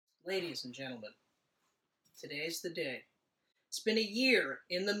Ladies and gentlemen, today's the day. It's been a year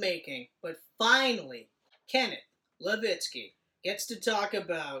in the making, but finally, Kenneth Levitsky gets to talk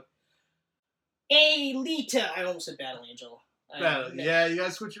about Alita. I almost said Battle Angel. Yeah, you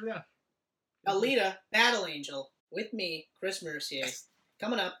gotta switch it around. Alita, Battle Angel, with me, Chris Mercier,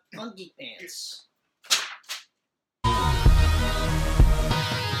 coming up on Geek Pants.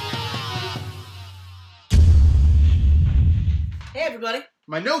 Hey, everybody.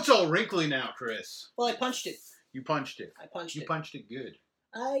 My note's all wrinkly now, Chris. Well, I punched it. You punched it. I punched You it. punched it good.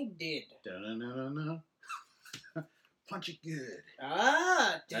 I did. Da-na-na-na-na. Punch it good.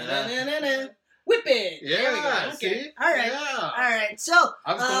 Da-na-na-na-na. Whip it. Yeah, There we go. Okay. see? All right. Yeah. All right. So,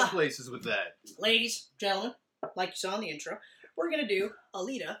 I was going places with that. ladies, gentlemen, like you saw in the intro, we're going to do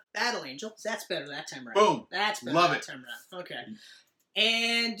Alita, Battle Angel. That's better that time around. Boom. That's better Love that it. time around. Okay.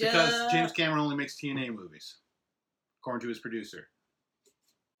 And, Because James Cameron only makes TNA movies, according to his producer.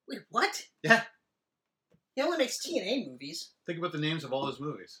 Wait, what? Yeah. He only makes TNA movies. Think about the names of all his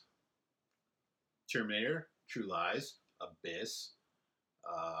movies. Terminator, True Lies, Abyss,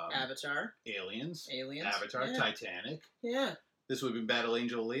 Avatar. Aliens, Yeah. Avatar, Titanic. Yeah. This would have been Battle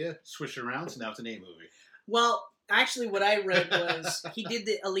Angel Alita. Switched it around, so now it's an A movie. Well, actually, what I read was he did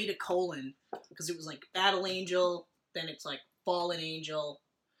the Alita colon because it was like Battle Angel, then it's like Fallen Angel.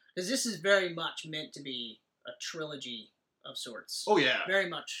 Because this is very much meant to be a trilogy of sorts. Oh, yeah. Very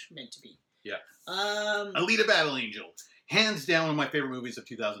much meant to be. Yeah. I'm Alita Battle Angel. Hands down one of my favorite movies of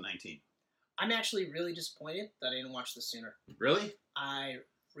 2019. actually really disappointed that I didn't watch this sooner. Really? I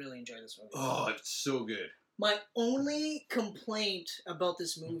really enjoyed this movie. Oh, it's so good. My only complaint about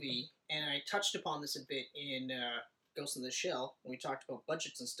this movie, and I touched upon this a bit in Ghost in the Shell when we talked about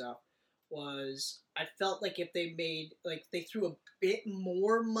budgets and stuff, was I felt like if they made, like, they threw a bit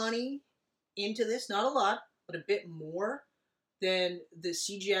more money into this, not a lot, but a bit more, then the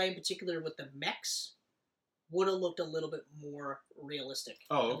CGI in particular with the mechs would have looked a little bit more realistic.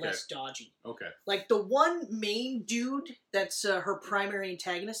 Oh, and okay. less dodgy. Okay. Like, the one main dude that's her primary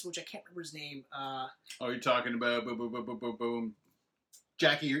antagonist, which I can't remember his name. Oh, you're talking about boom,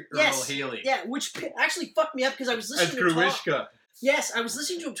 Jackie Earl Yes, Haley. Yeah, which actually fucked me up because I was As listening to him talk. Gruishka. Yes, I was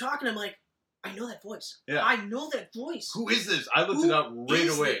listening to him talk, and I'm like, I know that voice. Yeah. I know that voice. Who is this? I looked Who it up right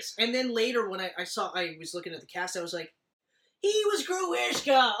is away. this? And then later when I was looking at the cast, I was like, he was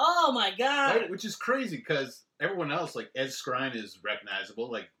Gruishka. Oh my god. Right? Which is crazy because everyone else, like Ed Skrein, is recognizable.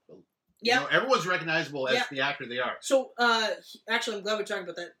 Like, Yeah. you know, everyone's recognizable as Yeah. the actor they are. So, actually, I'm glad we're talking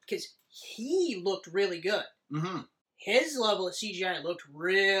about that because he looked really good. Mm-hmm. His level of CGI looked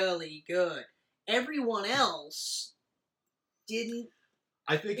really good. Everyone else didn't.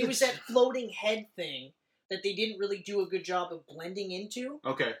 I think It was that floating head thing that they didn't really do a good job of blending into.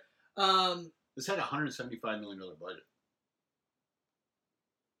 Okay. Um, This had a $175 million budget.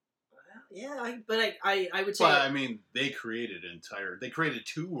 yeah, but I would say. But, I mean, they created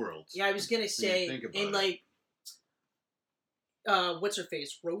two worlds. Yeah, I was gonna say, think about in it. like, what's her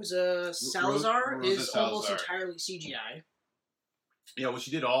face? Rosa Salazar Rosa is almost Salazar. entirely CGI. Yeah, well,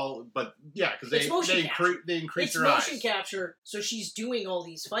 she did all, but yeah, because It's motion capture. they increased It's her motion eyes. capture, so she's doing all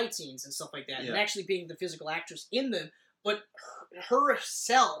these fight scenes and stuff like that, and Yeah. actually being the physical actress in them. But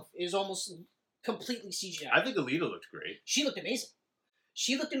herself is almost completely CGI. I think Alita looked great. She looked amazing.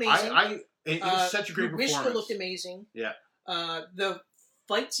 She looked amazing. It was such a great Gruishka performance. looked amazing. Yeah. The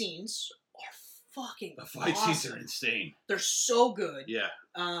fight scenes are fucking The fight awesome. scenes are insane. They're so good. Yeah.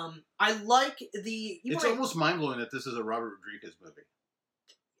 I like the. It's almost mind-blowing that this is a Robert Rodriguez movie.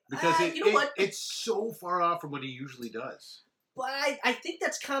 Because you know what? it's so far off from what he usually does. But I think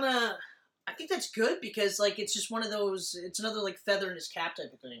that's kind of. I think that's good because, like, it's just one of those. It's another, like, feather in his cap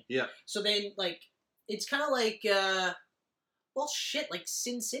type of thing. Yeah. So then, like, it's kind of like. Well, shit, like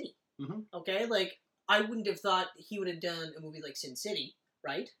Sin City. Mhm. Okay? Like, I wouldn't have thought he would have done a movie like Sin City,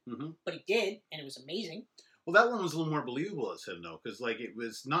 right? Mm-hmm. But he did, and it was amazing. Well, that one was a little more believable as him, though, because, like, it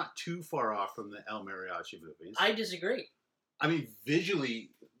was not too far off from the El Mariachi movies. I disagree. I mean,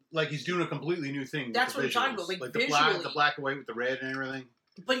 visually, like, he's doing a completely new thing. That's with what the I'm talking visuals. about, like, the visually. black and white with the red and everything.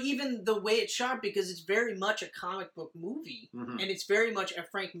 But even the way it's shot, because it's very much a comic book movie, Mm-hmm. and it's very much a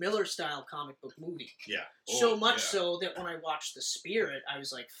Frank Miller style comic book movie. Yeah. So much so that when I watched The Spirit, I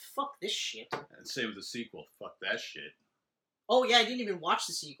was like, fuck this shit. And same with the sequel. Fuck that shit. Oh yeah, I didn't even watch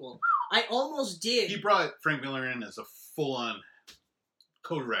the sequel. I almost did. He brought Frank Miller in as a full-on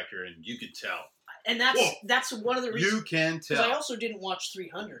co-director, and you could tell. And that's Whoa. that's one of the reasons. You can Because tell. I also didn't watch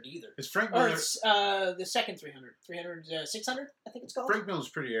 300 either. Is Frank Or Miller... it's, the second 300. 300, 600, I think it's called. Frank Miller's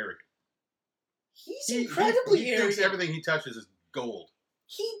pretty arrogant. He's He incredibly he arrogant. thinks everything he touches is gold.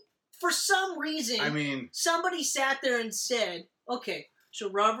 He, for some reason, I mean... somebody sat there and said, okay, So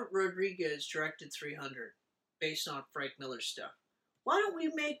Robert Rodriguez directed 300 based on Frank Miller's stuff. Why don't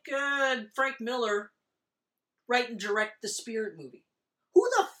we make Frank Miller write and direct the Spirit movie? Who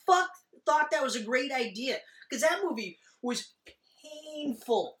the fuck thought that was a great idea? Because that movie was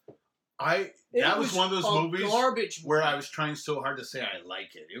painful. That was one of those movies garbage where I was trying so hard to say I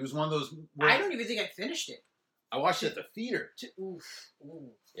like it. It was one of those. I don't even think I finished it. I watched it at the theater. Oof.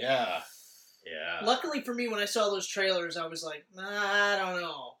 Yeah. Yeah. Luckily for me, when I saw those trailers, I was like, I don't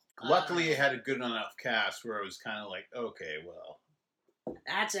know. Luckily, it had a good enough cast where I was kind of like, okay, well.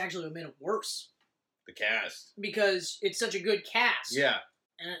 That's actually what made it worse. The cast. Because it's such a good cast. Yeah.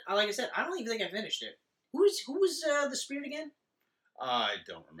 And like I said, I don't even think I finished it. Who was the Spirit again? I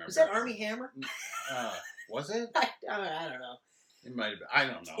don't remember. Was that Armie Hammer? Was it? I don't know. It might have been. I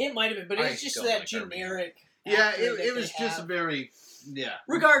don't know. It might have been, but it's just that generic. Yeah, it was just a very. Yeah.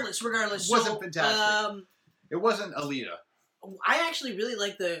 Regardless. It wasn't fantastic. It wasn't Alita. I actually really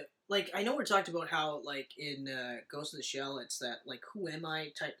like I know we talked about how, like, in Ghost in the Shell, it's that, like, who am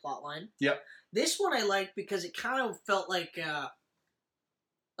I type plotline. Yep. This one I liked because it kind of felt like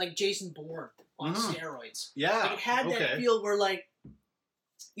Jason Bourne on steroids. Yeah. Like, it had that feel where, like,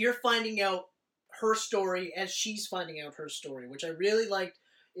 you're finding out her story as she's finding out her story, which I really liked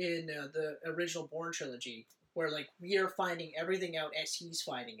in the original Bourne trilogy, where, like, we are finding everything out as he's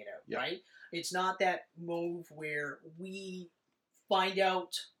finding it out, right? It's not that move where we find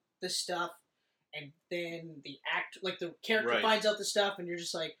out the stuff and then the character finds out the stuff and you're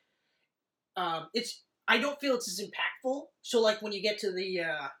just like, I don't feel it's as impactful. So, like, when you get to the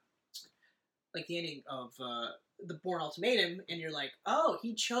ending of the Bourne Ultimatum, and you're like, oh,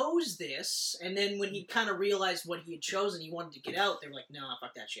 he chose this, and then when he kind of realized what he had chosen, he wanted to get out, they were like, no,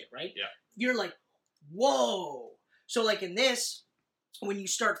 fuck that shit, right? Yeah. You're like, whoa. So, like, in this, when you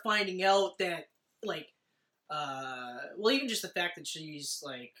start finding out that, like, even just the fact that she's,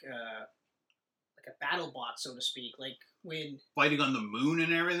 like a battle bot, so to speak, like, when... Fighting on the moon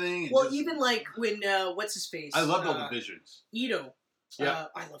and everything? And even, like, when, what's-his-face? I loved all the visions. Ito. Yeah.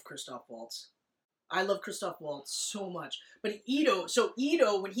 I love Christoph Waltz. I love Christoph Waltz so much. But Ito,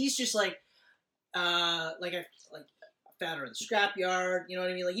 when he's just like a fatter in the scrapyard, you know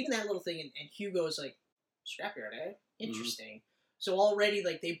what I mean? Like, even that little thing, and Hugo's like, scrapyard, eh? Interesting. Mm-hmm. So already,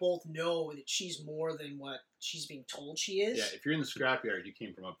 like, they both know that she's more than what she's being told she is. Yeah, if you're in the scrapyard, you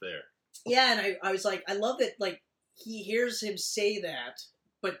came from up there. Yeah, and I was like, I love that, like, he hears him say that,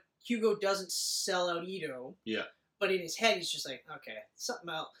 but Hugo doesn't sell out Ito. Yeah. But in his head, he's just like, okay,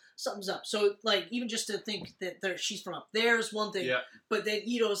 something's up. So, like, even just to think that she's from up there is one thing. Yeah. But then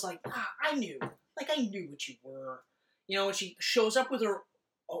Ito's like, I knew. Like, I knew what you were. You know, when she shows up with her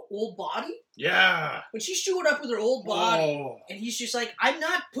old body. Yeah. When she showed up with her old body, and he's just like, I'm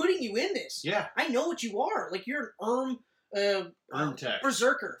not putting you in this. Yeah. I know what you are. Like, you're an tech.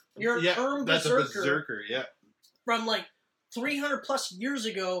 Berserker. You're an that's Berserker. That's a Berserker, yeah. From, like, 300 plus years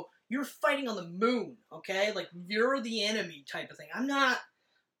ago, you're fighting on the moon, okay? Like, you're the enemy type of thing. I'm not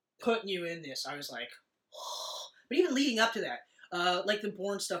putting you in this. I was like, oh. But even leading up to that, like, the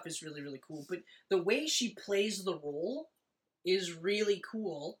Bourne stuff is really, really cool. But the way she plays the role is really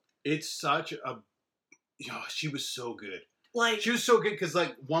cool. It's such a... she was so good. Like, she was so good because,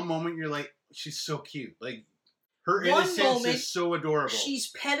 like, one moment you're like, she's so cute. Like, her innocence is so adorable.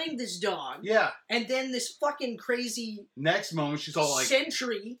 She's petting this dog. Yeah. And then this fucking crazy... Next moment, she's all like...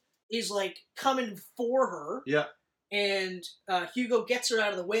 Sentry is, like, coming for her. Yeah. And Hugo gets her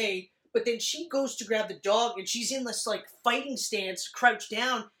out of the way, but then she goes to grab the dog, and she's in this, like, fighting stance, crouched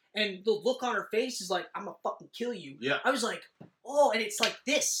down, and the look on her face is like, I'm gonna fucking kill you. Yeah. I was like, oh, and it's like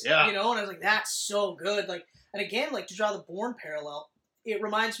this. Yeah. You know? And I was like, that's so good. Like, and again, like, to draw the Bourne parallel, it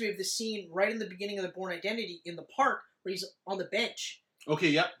reminds me of the scene right in the beginning of the Bourne Identity in the park, where he's on the bench. Okay,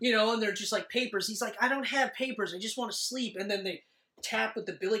 yep. You know, and they're just, like, papers. He's like, I don't have papers, I just want to sleep. And then they tap with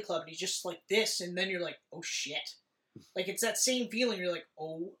the billy club, and he's just like this, and then you're like, oh shit. Like, it's that same feeling. You're like,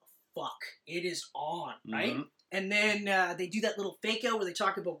 oh fuck, it is on, right? Mm-hmm. And then they do that little fake out where they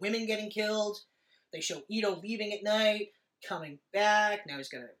talk about women getting killed. They show Ito leaving at night, coming back. Now he's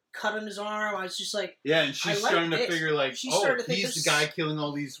got a cut on his arm. I was just like, yeah, and she's starting to figure like, he's the guy killing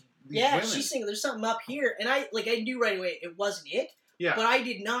all these women. She's thinking there's something up here, and I knew right away it wasn't it. Yeah, but I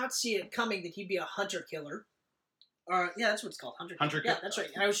did not see it coming that he'd be a hunter killer. Yeah, that's what it's called, hunter killer. Yeah, that's right.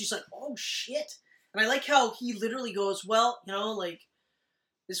 And I was just like, oh shit. And I like how he literally goes, well, you know, like,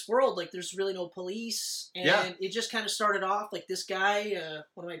 this world, like, there's really no police. And it just kind of started off, like, this guy,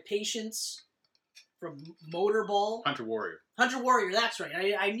 one of my patients from Motorball. Hunter Warrior, that's right.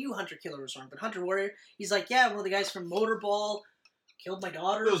 I knew Hunter Killer was wrong, but Hunter Warrior, he's like, yeah, one of the guys from Motorball killed my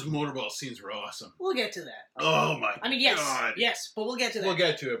daughter. Those motorball scenes were awesome. We'll get to that. Oh my I mean, yes, God. yes, but we'll get to that. We'll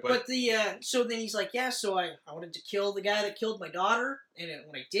get to it, But the so then he's like, yeah, so I wanted to kill the guy that killed my daughter, and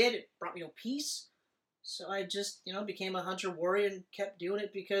when I did, it brought me no peace. So I just became a hunter warrior and kept doing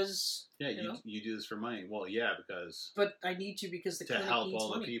it because you do this for money. Well, yeah, because but I need to because the to clinic help needs all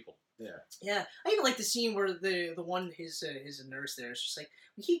money. the people. Yeah. Yeah, I even like the scene where the one his nurse there is just like,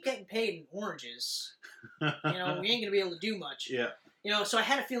 we keep getting paid in oranges. We ain't gonna be able to do much. Yeah. So I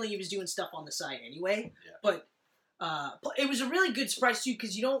had a feeling he was doing stuff on the side anyway. Yeah. But it was a really good surprise too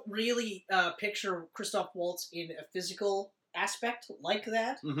because you don't really picture Christoph Waltz in a physical aspect like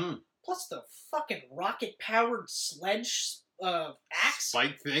that. Mm-hmm. Plus the fucking rocket-powered sledge axe.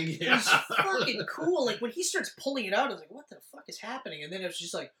 Spike thing? It Yeah. was fucking cool. Like, when he starts pulling it out, I was like, what the fuck is happening? And then it was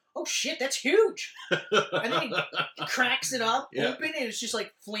just like, oh shit, that's huge. And then he cracks it up, open, and it's just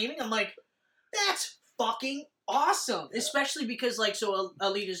like flaming. I'm like, that's fucking awesome. Yeah. Especially because, like, so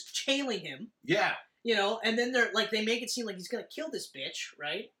Alita's tailing him. Yeah. And then they're like, they make it seem like he's gonna kill this bitch,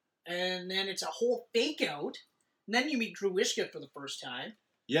 right? And then it's a whole fake out. And then you meet Drew Wishka for the first time.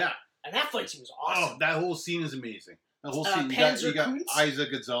 Yeah. And that fight scene was awesome. Oh, that whole scene is amazing. The whole scene. You got Isa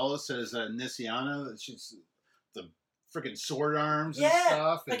Gonzalez as Nisiana. She's the freaking sword arms and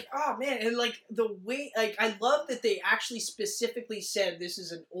stuff. Like, oh man, and like the way, like, I love that they actually specifically said this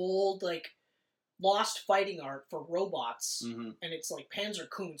is an old, like, lost fighting art for robots, and it's like Panzer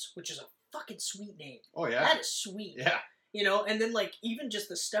Kunz, which is a fucking sweet name. Oh yeah, that is sweet. Yeah. And then, like, even just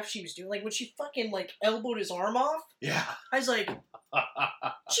the stuff she was doing, like, when she fucking, like, elbowed his arm off. Yeah. I was like,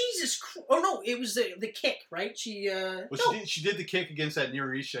 Jesus Christ. Oh, no, it was the kick, right? She did the kick against that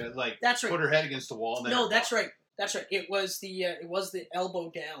Nirisha, like, that's right. Put her head against the wall. No, that's right. That's right. It was the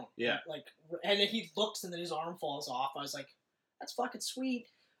elbow down. Yeah. Like, and then he looks and then his arm falls off. I was like, that's fucking sweet.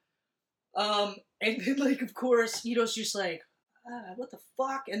 And then, like, of course, Ito's just like, what the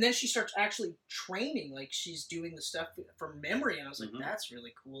fuck? And then she starts actually training, like she's doing the stuff from memory, and I was like, that's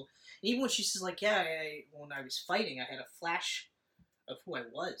really cool. And even when she says, like, yeah, when I was fighting, I had a flash of who I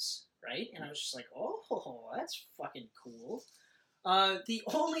was, right? And I was just like, oh, that's fucking cool. The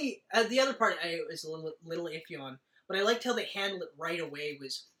other part I was a little iffy on, but I liked how they handled it right away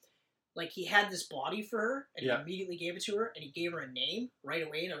was, like, he had this body for her, and he immediately gave it to her, and he gave her a name right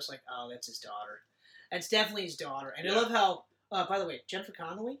away, and I was like, oh, that's his daughter. That's definitely his daughter. And I love how, by the way, Jennifer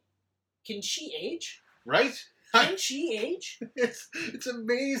Connelly, can she age? Right? Can she age? It's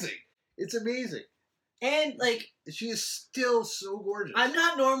amazing. It's amazing. And, like, she is still so gorgeous. I'm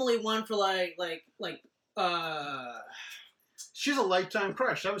not normally one for, she's a lifetime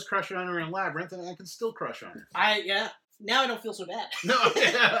crush. I was crushing on her in Labyrinth, and I can still crush on her. Now I don't feel so bad. No,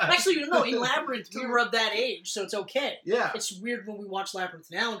 actually, no. In Labyrinth, we were of that age, so it's okay. Yeah. It's weird when we watch Labyrinth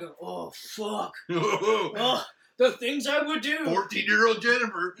now and go, oh, fuck. Oh, the things I would do. 14-year-old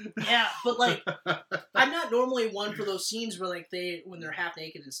Jennifer. Yeah, but, like, I'm not normally one for those scenes where, like, when they're half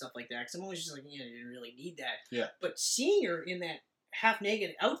naked and stuff like that, because I'm always just like, you didn't really need that. Yeah. But seeing her in that half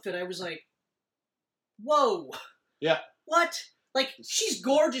naked outfit, I was like, whoa. Yeah. What? Like, she's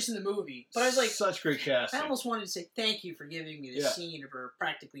gorgeous in the movie, but I was like, such great casting. I almost wanted to say thank you for giving me this scene of her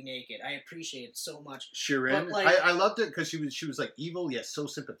practically naked. I appreciate it so much. Shirin, like, I loved it because she was like evil yet so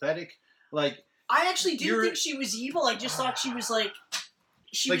sympathetic. Like, I actually didn't think she was evil. I just thought she was like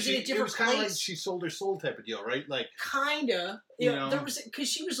was in a different place. It was kind of like she sold her soul type of deal, right? Like, kinda. There was, because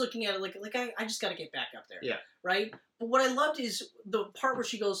she was looking at it like I just got to get back up there. Yeah. Right. But what I loved is the part where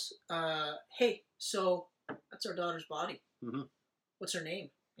she goes, "Hey, so that's our daughter's body. Mm-hmm. What's her name?"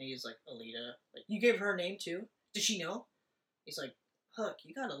 And he's like, "Alita." Like, you gave her a name too? Does she know? He's like, "Look,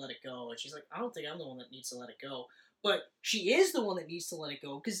 you gotta let it go." And she's like, "I don't think I'm the one that needs to let it go." But she is the one that needs to let it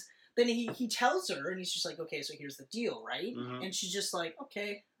go, because then he tells her, and he's just like, "Okay, so here's the deal, right?" Mm-hmm. And she's just like,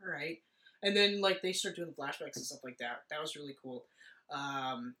 "Okay, all right." And then, like, they start doing flashbacks and stuff like that. That was really cool.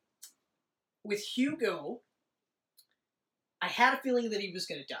 With Hugo, I had a feeling that he was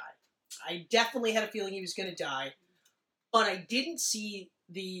going to die. I definitely had a feeling he was going to die. But I didn't see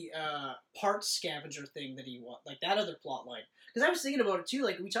the parts scavenger thing that he like that other plot line. Because I was thinking about it too.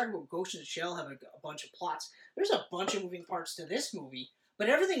 Like, we talked about Ghost in the Shell having a bunch of plots. There's a bunch of moving parts to this movie, but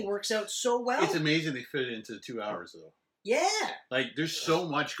everything works out so well. It's amazing they fit it into 2 hours, though. Yeah. Like, there's so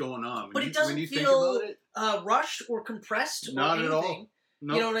much going on. But it doesn't feel rushed or compressed or anything. Not at all.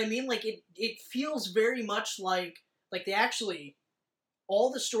 Nope. You know what I mean? Like, it feels very much like they actually,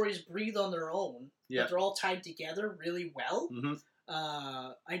 all the stories breathe on their own. Yeah. But they're all tied together really well. Mm-hmm.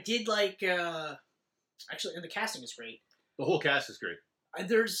 I did like, actually, and the casting is great. The whole cast is great.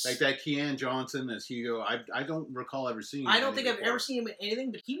 There's like that Keanu Johnson as Hugo. I don't recall ever seeing. I don't think I've ever seen him in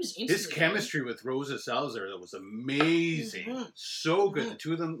anything, but he was instantly. His chemistry with Rosa Salazar that was amazing, so good. The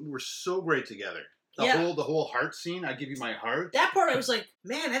two of them were so great together. The whole heart scene. I give you my heart. That part, I was like,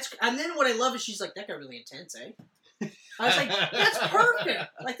 man, that's. And then what I love is she's like, that got really intense, eh? I was like, that's perfect.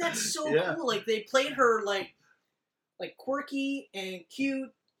 Like that's so cool. Like they played her like quirky and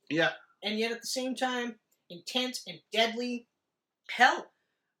cute. Yeah. And yet at the same time, intense and deadly. Hell,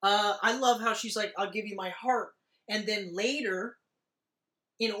 I love how she's like, I'll give you my heart. And then later,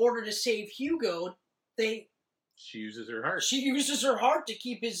 in order to save Hugo, she uses her heart. She uses her heart to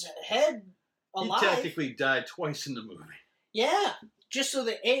keep his head alive. He technically died twice in the movie. Yeah. Just so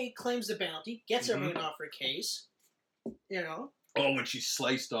that A claims the bounty, gets everyone off her case. You know? Oh, when she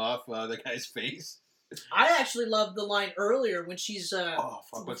sliced off the guy's face. I actually loved the line earlier when she's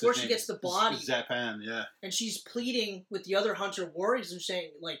before she gets the body. Zapan, yeah. And she's pleading with the other hunter warriors and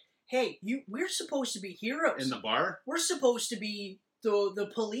saying, like, hey, we're supposed to be heroes. In the bar? We're supposed to be the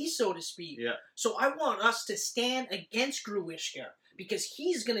police, so to speak. Yeah. So I want us to stand against Gruishka because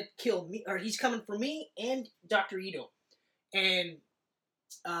he's gonna kill me, or he's coming for me and Dr. Ito. And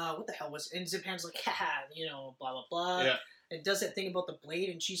what the hell was it? And Zapan's like, haha, you know, blah blah blah. Yeah. And does that thing about the blade,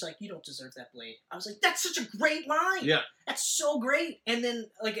 and she's like, you don't deserve that blade. I was like, that's such a great line. Yeah. That's so great. And then,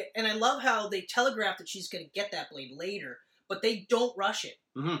 and I love how they telegraph that she's going to get that blade later, but they don't rush it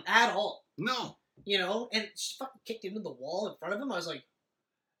at all. No. You know? And she fucking kicked into the wall in front of him. I was like...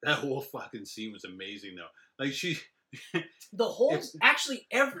 That whole fucking scene was amazing, though. Like, she... the whole... Actually,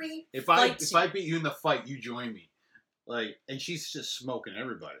 every If I beat you in the fight, you join me. Like, and she's just smoking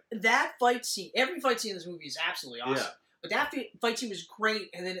everybody. That fight scene... Every fight scene in this movie is absolutely awesome. Yeah. But that fight scene was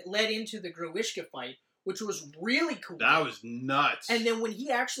great, and then it led into the Gruishka fight, which was really cool. That was nuts. And then when he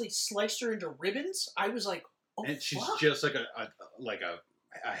actually sliced her into ribbons, I was like, oh, and she's just like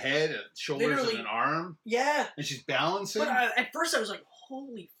a head, a shoulders, literally, and an arm. Yeah. And she's balancing. But at first I was like,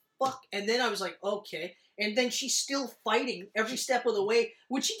 holy fuck. And then I was like, okay. And then she's still fighting every step of the way.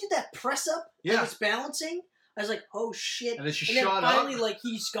 When she did that press up and was balancing, I was like, oh shit. And then finally, like,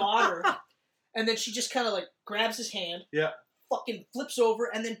 he's got her. And then she just kind of, like, grabs his hand. Yeah. Fucking flips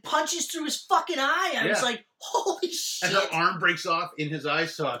over and then punches through his fucking eye. I was like, holy shit. And her arm breaks off in his eye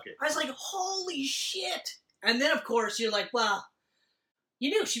socket. I was like, holy shit. And then, of course, you're like, well, you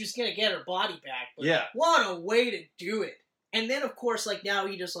knew she was going to get her body back. But what a way to do it. And then, of course, like, now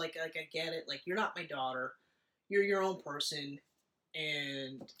he just, like, I get it. Like, you're not my daughter. You're your own person.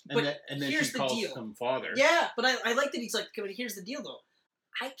 And then here's she calls him father. Yeah, but I like that he's like, but here's the deal, though.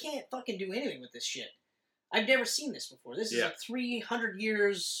 I can't fucking do anything with this shit. I've never seen this before. This is like 300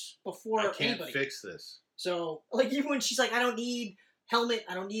 years before anybody. I can't fix this. So, like, even when she's like, I don't need helmet,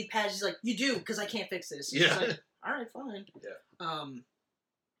 I don't need pads, she's like, you do, because I can't fix this. And she's like, all right, fine. Yeah.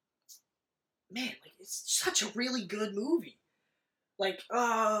 Man, like, it's such a really good movie. Like,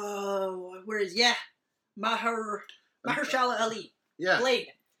 Mahershala Ali. Yeah. Blade.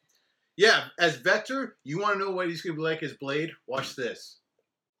 Yeah, as Vector, you want to know what he's going to be like as Blade? Watch this.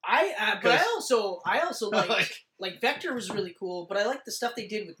 But I also like Vector was really cool, but I like the stuff they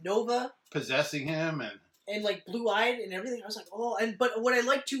did with Nova possessing him and like Blue Eyed and everything. I was like, but what I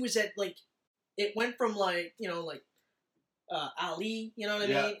liked too is that like it went from like Ali, you know what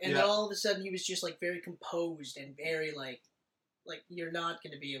I mean, and then all of a sudden he was just like very composed and very like you're not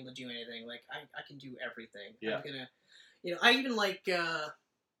going to be able to do anything. Like I can do everything. Yeah. I'm gonna, I even like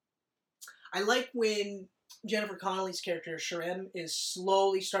I like when Jennifer Connelly's character, Sharem, is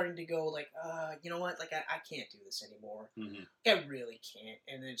slowly starting to go like, you know what? Like, I can't do this anymore. Mm-hmm. I really can't.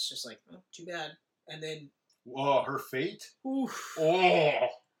 And then it's just like, oh, too bad. And then... Whoa, her fate? Oof. Oh!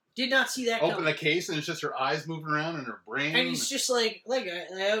 Did not see that Open the case and it's just her eyes moving around and her brain. And it's just like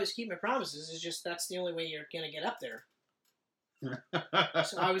I always keep my promises. It's just that's the only way you're going to get up there.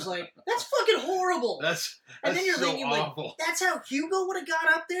 So I was like, that's fucking horrible. That's and then you're so thinking, awful. Like, that's how Hugo would have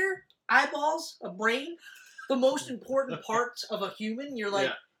got up there? Eyeballs, a brain, the most important parts of a human. You're like,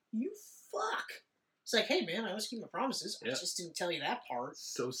 you fuck. It's like, hey man, I always keep my promises. I just didn't tell you that part.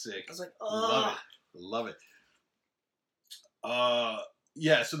 So sick. I was like, love it.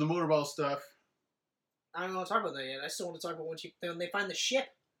 Yeah. So the motorball stuff. I don't want to talk about that yet. I still want to talk about when they find the ship.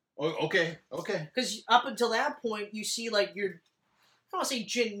 Oh, okay. Because up until that point, you see like I don't want to say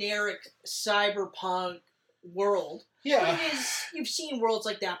generic cyberpunk world. Yeah. But it is, you've seen worlds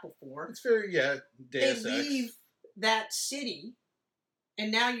like that before. It's very, Deus They leave that city,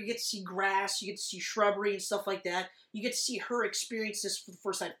 and now you get to see grass, you get to see shrubbery and stuff like that. You get to see her experience this for the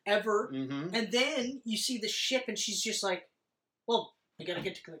first time ever. Mm-hmm. And then you see the ship, and she's just like, well, you gotta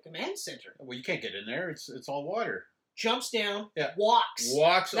get to the command center. Well, you can't get in there. It's all water. jumps down, Yeah. walks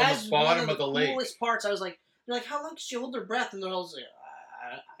on the bottom of the lake. That's one of the coolest parts. I was like, they're like, how long does she hold her breath? And they're all like,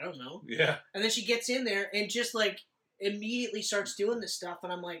 I don't know. Yeah. And then she gets in there and just like immediately starts doing this stuff,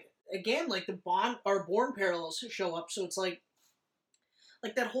 and I'm like, again, like the Bourne parallels show up. So it's like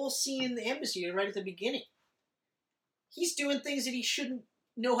that whole scene in the embassy right at the beginning. He's doing things that he shouldn't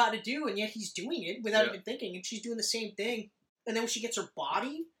know how to do, and yet he's doing it without even thinking. And she's doing the same thing. And then when she gets her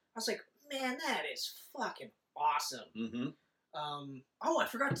body, I was like, man, that is fucking awesome. Mm-hmm. I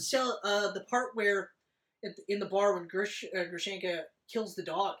forgot to tell the part where in the bar when Grushenka kills the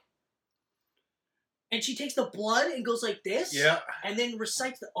dog. And she takes the blood and goes like this. Yeah. And then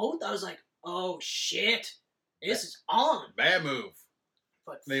recites the oath. I was like, oh, shit. This is on. Bad move.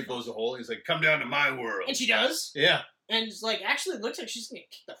 But and he blows a hole. He's like, come down to my world. And she does. Yeah. And it's like, actually, it looks like she's going to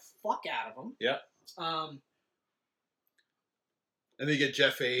kick the fuck out of him. Yeah. And they get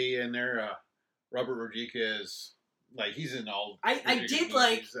Jeff A. in there. Robert Rodriguez. Like, he's in all. I did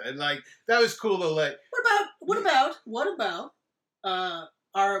like. And like, that was cool though. Like, what about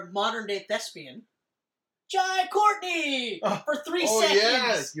our modern day thespian, Jai Courtney, for 3 seconds? Oh,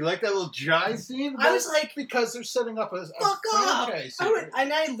 yeah. You like that little Jai scene? I was like... Because they're setting up a fuck off! franchise. I went,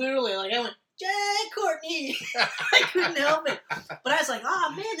 Jai Courtney! I couldn't help it. But I was like,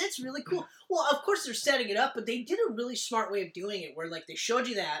 oh, man, that's really cool. Well, of course they're setting it up, but they did a really smart way of doing it, where, like, they showed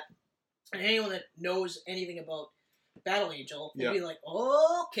you that, and anyone that knows anything about Battle Angel will be like,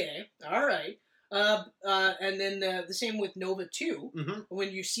 oh, okay, all right. And then the same with Nova 2,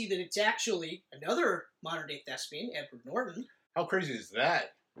 when you see that it's actually another modern-day thespian, Edward Norton. How crazy is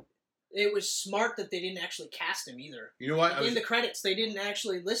that? It was smart that they didn't actually cast him either. You know what? In the credits, they didn't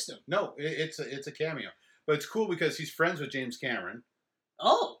actually list him. No, it's a cameo. But it's cool because he's friends with James Cameron.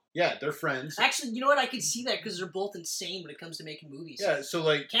 Oh. Yeah, they're friends. Actually, you know what? I can see that because they're both insane when it comes to making movies. Yeah, so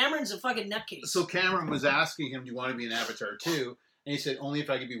like... Cameron's a fucking nutcase. So Cameron was asking him, do you want to be in Avatar 2? And he said, only if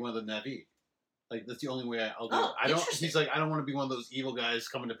I could be one of the Na'vi. Like, that's the only way I'll do it. He's like, I don't want to be one of those evil guys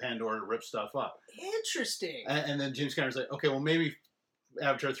coming to Pandora to rip stuff up. Interesting. And then James Cameron's like, okay, well, maybe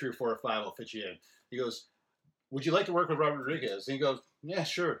Avatar 3 or 4 or 5 will fit you in. He goes, would you like to work with Robert Rodriguez? And he goes, yeah,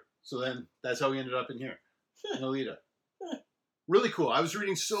 sure. So then that's how we ended up in here. In Alita. Really cool. I was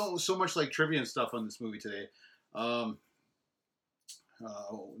reading so much like trivia and stuff on this movie today. There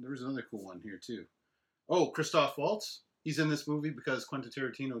was another cool one here too. Oh, Christoph Waltz. He's in this movie because Quentin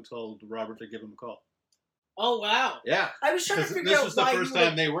Tarantino told Robert to give him a call. Oh wow! Yeah, I was trying to figure out this was the first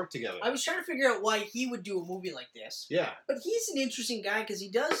time they worked together. I was trying to figure out why he would do a movie like this. Yeah, but he's an interesting guy because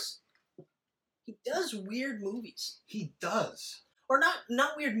he does weird movies. He does, or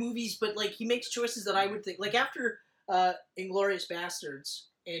not weird movies, but like he makes choices that I would think like after Inglourious Bastards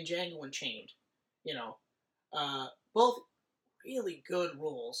and Django Unchained, you know, both really good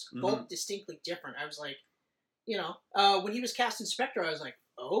roles, both distinctly different. I was like, you know, when he was cast in Spectre, I was like,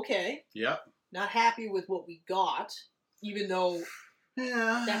 okay, yep. Not happy with what we got, even though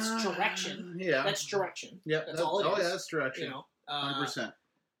that's direction. Yeah. That's direction. Yeah. That's all it is. Oh, yeah, that's direction. You know? 100%.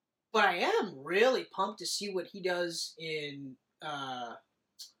 But I am really pumped to see what he does in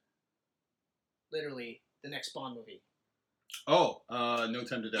literally the next Bond movie. Oh, No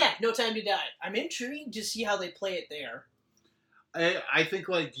Time to Die. Yeah, No Time to Die. I'm intrigued to see how they play it there. I think,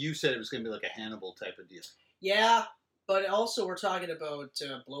 like you said, it was going to be like a Hannibal type of deal. Yeah. But also, we're talking about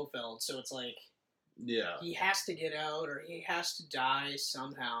Blofeld, so it's like, yeah, he has to get out or he has to die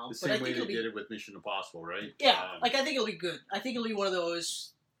somehow. The same way they did it with Mission Impossible, right? Yeah, like I think it'll be good. I think it'll be one of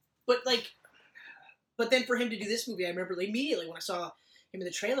those. But then for him to do this movie, I remember immediately when I saw him in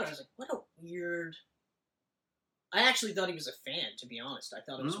the trailer, I was like, what a weird. I actually thought he was a fan, to be honest. I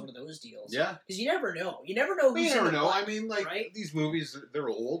thought it was one of those deals. Yeah, because you never know. You never know who's. You never know. What, I mean, like right? These movies, they're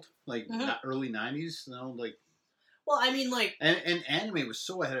old, like early '90s. You know, like. Well, I mean, like... And anime was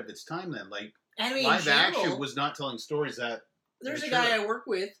so ahead of its time then. Like, anime live action was not telling stories that... There's a guy I work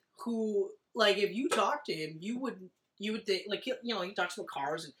with who, like, if you talk to him, you would think... Like, you know, he talks about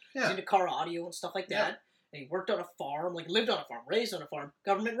cars and he's into car audio and stuff like that. Yeah. And he worked on a farm, like, lived on a farm, raised on a farm.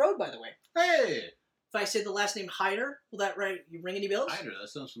 Government road, by the way. Hey! If I said the last name Hyder, will that you ring any bells? Hyder, that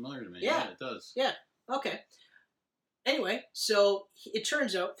sounds familiar to me. Yeah, it does. Yeah, okay. Anyway, so it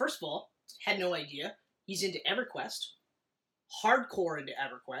turns out, first of all, had no idea... He's into EverQuest, hardcore into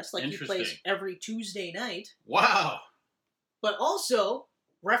EverQuest, like he plays every Tuesday night. Wow! But also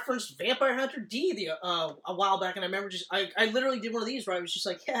referenced Vampire Hunter D a while back, and I remember I literally did one of these where I was just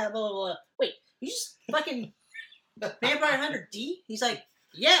like, yeah, blah, blah, blah. Wait, you just fucking Vampire Hunter D? He's like,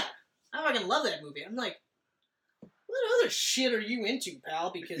 yeah, I fucking love that movie. I'm like, what other shit are you into,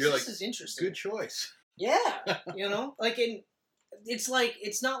 pal? Because this is interesting. Good choice. Yeah, you know, like it's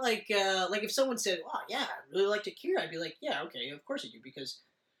not like if someone said, "Oh yeah, I really liked Akira," I'd be like, "Yeah, okay, of course I do," because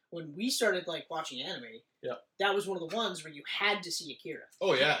when we started like watching anime, Yeah. that was one of the ones where you had to see Akira.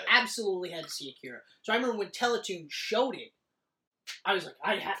 Oh yeah. You absolutely had to see Akira. So I remember when Teletoon showed it, I was like,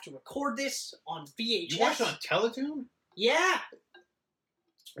 I have to record this on VHS. You watched it on Teletoon? Yeah.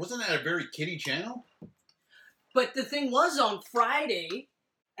 Wasn't that a very kiddie channel? But the thing was, on Friday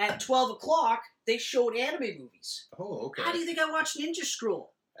at 12 o'clock, they showed anime movies. Oh, okay. How do you think I watched Ninja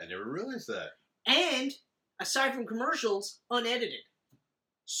Scroll? I never realized that. And, aside from commercials, unedited.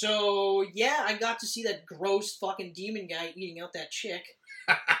 So, yeah, I got to see that gross fucking demon guy eating out that chick.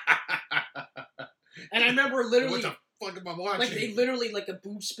 And I remember literally... What the fuck am I watching? Like, they literally, like, a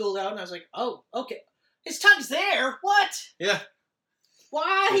boob spilled out, and I was like, oh, okay. His tongue's there! What? Yeah.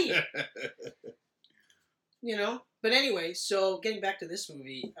 Why? You know? But anyway, so, getting back to this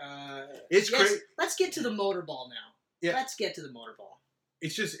movie, it's great. Let's get to the motorball now. Yeah. Let's get to the motorball.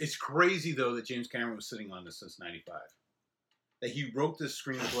 It's crazy, though, that James Cameron was sitting on this since 95. That he wrote this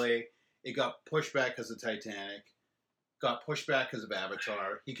screenplay, it got pushed back because of Titanic, got pushed back because of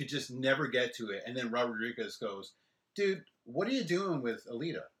Avatar. He could just never get to it. And then Robert Rodriguez goes, dude, what are you doing with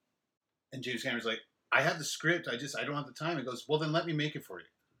Alita? And James Cameron's like, I have the script, I don't have the time. He goes, well, then let me make it for you.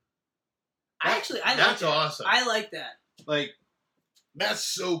 I like that's that. awesome. I like that. Like, that's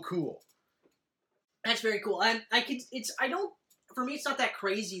so cool. That's very cool. For me, it's not that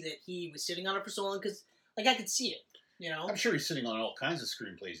crazy that he was sitting on it for so long, because, like, I could see it, you know? I'm sure he's sitting on all kinds of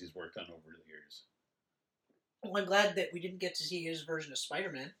screenplays he's worked on over the years. Well, I'm glad that we didn't get to see his version of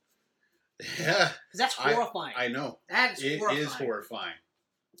Spider-Man. Yeah. Because that's horrifying. I know. That is horrifying. It is horrifying.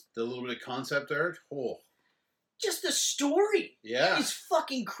 The little bit of concept art, Just the story is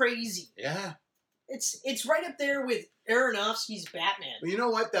fucking crazy. Yeah. It's right up there with Aronofsky's Batman. Well, you know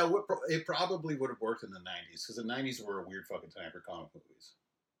what? It probably would have worked in the 90s, because the 90s were a weird fucking time for comic movies.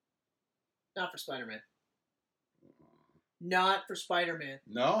 Not for Spider-Man. Not for Spider-Man.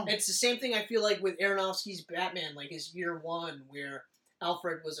 No? It's the same thing I feel like with Aronofsky's Batman, like his year one, where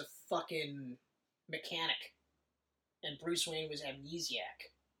Alfred was a fucking mechanic and Bruce Wayne was amnesiac.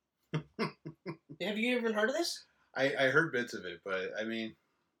 Have you even heard of this? I heard bits of it, but I mean,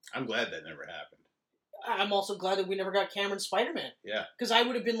 I'm glad that never happened. I'm also glad that we never got Cameron's Spider-Man. Yeah. Because I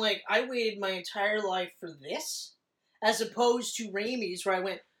would have been like, I waited my entire life for this, as opposed to Raimi's, where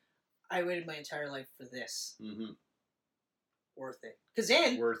I waited my entire life for this. Mm-hmm. Worth it. Because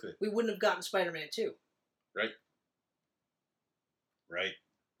then, worth it. We wouldn't have gotten Spider-Man 2. Right.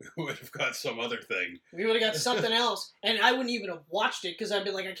 We would have got some other thing. We would have got something else, and I wouldn't even have watched it, because I'd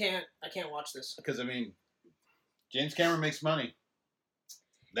be like, I can't watch this. Because, I mean, James Cameron makes money.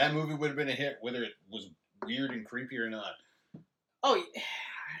 That movie would have been a hit, whether it was weird and creepy or not. Oh,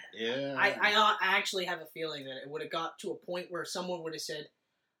 yeah. I actually have a feeling that it would have got to a point where someone would have said,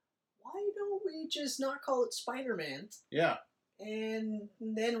 why don't we just not call it Spider-Man? Yeah. And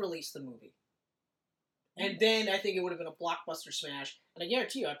then release the movie. And then I think it would have been a blockbuster smash. And I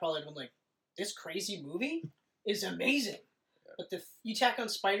guarantee you, I'd probably have been like, this crazy movie is amazing. Yeah. But you tack on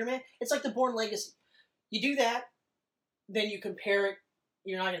Spider-Man, it's like the Bourne Legacy. You do that, then you compare it,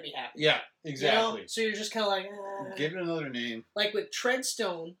 you're not going to be happy. Yeah, exactly. You know? So you're just kind of like... Give it another name. Like with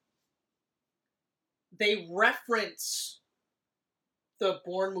Treadstone, they reference the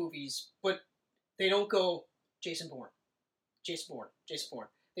Bourne movies, but they don't go, Jason Bourne.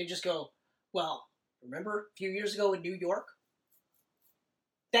 They just go, well, remember a few years ago in New York?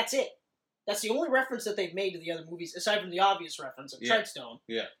 That's it. That's the only reference that they've made to the other movies, aside from the obvious reference of Treadstone.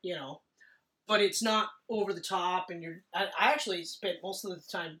 Yeah. You know? But it's not over the top, and I actually spent most of the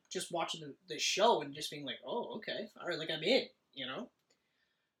time just watching the show and just being like, oh, okay, all right, like I'm in, you know?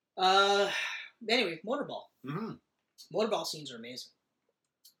 Anyway, Motorball. Mm-hmm. Motorball scenes are amazing.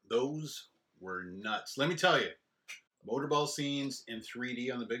 Those were nuts. Let me tell you, Motorball scenes in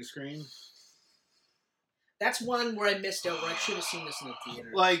 3D on the big screen. That's one where I missed out, where I should have seen this in the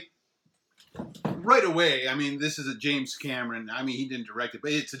theater. Like, right away, I mean, this is a James Cameron. I mean, he didn't direct it,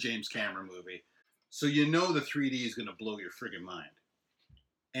 but it's a James Cameron movie. So you know the 3D is going to blow your friggin' mind.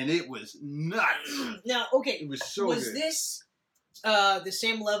 And it was nuts. Now, okay. It was so Was good. this the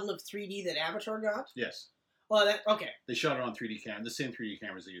same level of 3D that Avatar got? Yes. Oh, okay. They shot it on 3D camera, the same 3D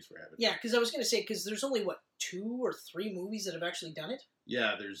cameras they used for Avatar. Yeah, because I was going to say, because there's only, 2 or 3 movies that have actually done it?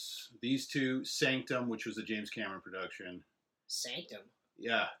 Yeah, there's these two. Sanctum, which was a James Cameron production. Sanctum?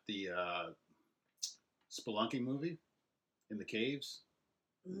 Yeah, the Spelunking movie in the caves.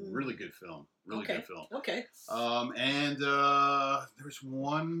 Really good film. Really good film. Okay. And there's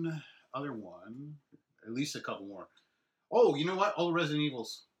one other one, at least a couple more. Oh, you know what? All the Resident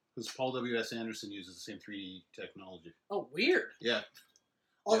Evils Because Paul W.S. Anderson uses the same 3D technology. Oh, weird. Yeah.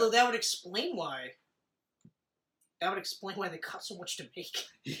 Although that would explain why. That would explain why they cost so much to make.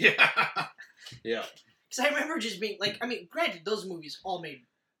 Yeah. Yeah. Because I remember just being like, I mean, granted, those movies all made.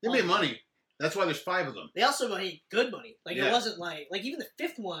 They made money. That's why there's 5 of them. They also made good money. Like Yeah. it wasn't like even the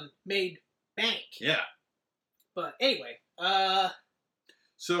 5th one made bank. Yeah. But anyway,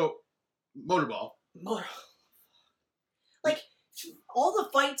 So, Motorball. Like all the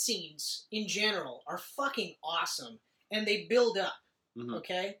fight scenes in general are fucking awesome, and they build up. Mhm.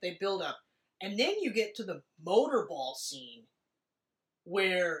 Okay, they build up, and then you get to the motorball scene,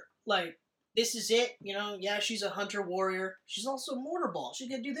 where like this is it. You know, yeah, she's a hunter warrior. She's also a motorball. She's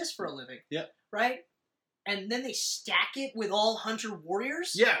gonna do this for a living. Yeah. Right. And then they stack it with all hunter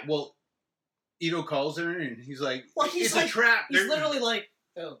warriors. Yeah, well, Ito calls her and he's like, Well, he's it's like- a trap. He's literally like,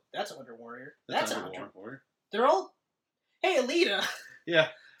 oh, that's a hunter warrior. That's a Hunter hunter. Warrior. They're all, hey, Alita. Yeah.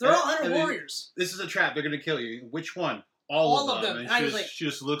 They're all And hunter then- warriors. This is a trap. They're going to kill you. Which one? All of of them. them. And I she was just, like- she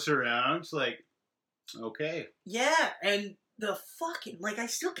just looks around. It's like, okay. Yeah, and the fucking like I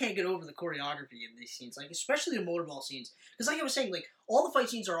still can't get over the choreography in these scenes, like especially the motorball scenes, because like I was saying, like all the fight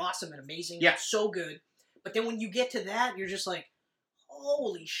scenes are awesome and amazing, Yeah. so good. But then when you get to that, you're just like,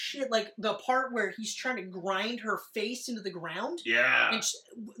 holy shit! Like the part where he's trying to grind her face into the ground. Yeah. And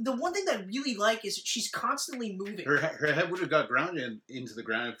the one thing that I really like is she's constantly moving. Her head would have got grounded into the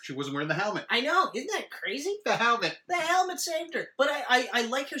ground if she wasn't wearing the helmet. I know, isn't that crazy? The helmet. The helmet saved her. But I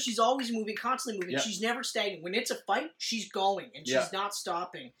like how she's always moving, constantly moving. Yeah. She's never stagnant. When it's a fight, she's going and she's Yeah. not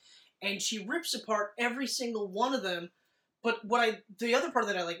stopping. And she rips apart every single one of them. But the other part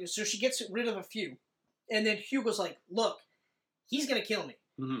that I like is so she gets rid of a few. And then Hugo's like, look, he's gonna kill me.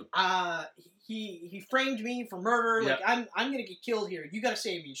 Mhm. He framed me for murder. Yeah. Like I'm gonna get killed here. You gotta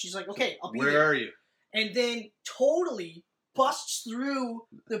save me. She's like, okay, I'll be Where there. are you? And then totally busts through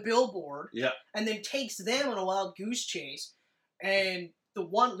the billboard. Yeah. And then takes them on a wild goose chase. And the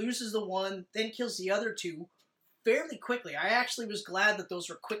one loses the one, then kills the other two fairly quickly. I actually was glad that those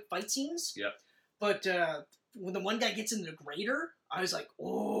were quick fight scenes. Yep. But when the one guy gets in the grader, I was like,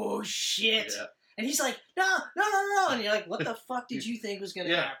 oh shit. Yeah. And he's like, no. And you're like, what the fuck did you think was going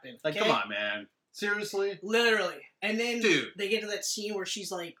to Yeah. happen? Like, Okay? come on, man. Seriously? Literally. And then Dude. they get to that scene where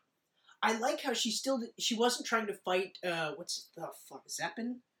she's like, I like how she wasn't trying to fight, what's the fuck,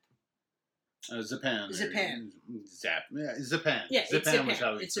 Zappin? Zapan. Zapan. Zapan. Yeah, it's Zapan was Zapan.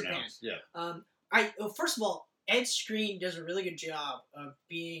 how he It's pronounced. Yeah. First of all, Ed Skrein does a really good job of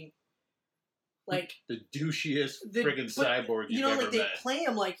being, like, The douchiest The- friggin' but, cyborg you you've know, ever like, they met. play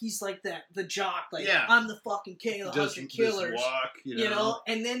him like he's, like, the jock, like, Yeah. I'm the fucking king of the Just Hunter this Killers. walk, You know?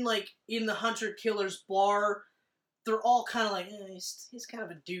 And then, like, in the Hunter Killers bar, they're all kind of like, he's kind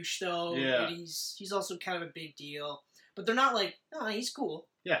of a douche, though. Yeah. And he's also kind of a big deal. But they're not like, no, he's cool.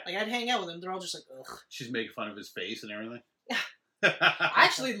 Yeah. Like, I'd hang out with him. They're all just like, ugh. She's making fun of his face and everything. Yeah. I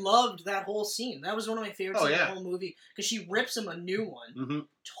actually loved that whole scene. That was one of my favorites Oh, of yeah. the whole movie. Because she rips him a new one. Mm-hmm.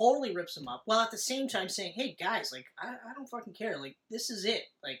 Totally rips him up. While at the same time saying, hey, guys, like, I don't fucking care. Like, this is it.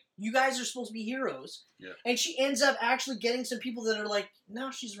 Like, you guys are supposed to be heroes. Yeah. And she ends up actually getting some people that are like, no,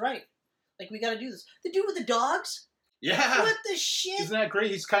 she's right. Like, we gotta do this. The dude with the dogs? Yeah. What the shit? Isn't that great?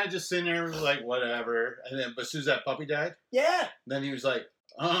 He's kind of just sitting there like, whatever. And then, but as soon as that puppy died, Yeah. then he was like,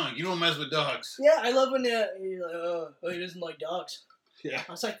 you don't mess with dogs. Yeah, I love when you're like, oh, he doesn't like dogs. Yeah.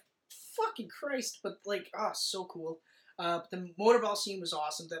 I was like, fucking Christ. But, like, so cool. But the motorball scene was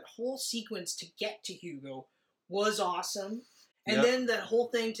awesome. That whole sequence to get to Hugo was awesome. And Yep. then that whole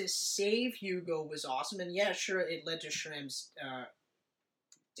thing to save Hugo was awesome. And yeah, sure, it led to Shrem's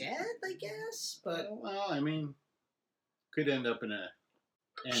death, I guess. But Well, I mean, could end up in a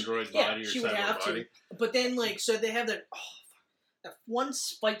android yeah, body or she would cyber have body. to. But then, like, so they have that one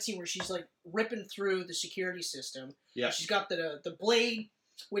fight scene where she's like ripping through the security system. Yeah. She's got the blade,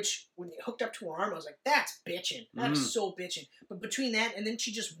 which when it hooked up to her arm, I was like, that's bitching. That is so bitching. But between that and then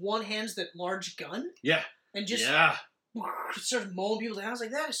she just one hands that large gun Yeah. and just Yeah. starts mowing people down. I was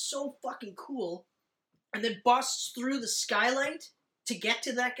like, that is so fucking cool. And then busts through the skylight to get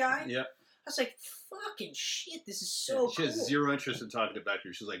to that guy. Yep. I was like, fucking shit, this is so She cool. has zero interest in talking to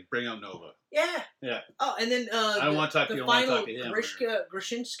Becker. She's like, bring out Nova. Yeah. Yeah. Oh, and then I don't want to talk to you. the I want to final talk to him.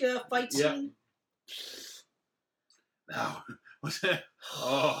 Grishka fight Yeah. scene. No. What's that?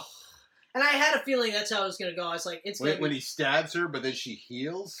 Oh. And I had a feeling that's how it was going to go. I was like, it's going to When he stabs her, but then she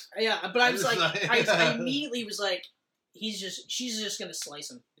heals? Yeah, but I was It's like, like- I immediately was like, she's just going to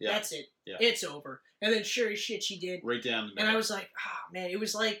slice him. Yeah. That's it. Yeah. It's over. And then sure as shit, she did. Right down the middle. And I was like, man, it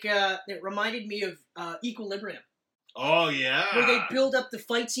was like, it reminded me of Equilibrium. Oh, yeah. Where they build up the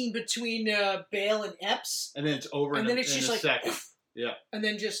fight scene between Bale and Epps. And then it's over And in, then a, it's in just a like, second. Yeah. And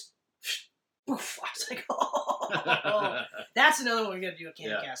then just, poof. I was like, oh. That's another one we got to do a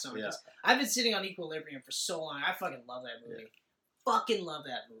can cast on. Yeah. I've been sitting on Equilibrium for so long. I fucking love that movie. Yeah. Fucking love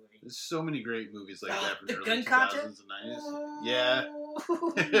that movie. There's so many great movies like that from the the early gun 2000s content? and 90s.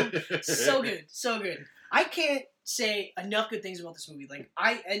 Yeah. So good. So good. I can't say enough good things about this movie. Like,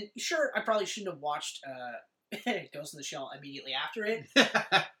 I probably shouldn't have watched Ghost in the Shell immediately after it.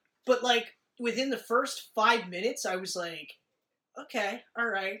 But, like, within the first 5 minutes, I was like, okay, all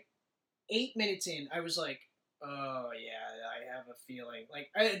right. 8 minutes in, I was like, oh, yeah, I have a feeling. Like,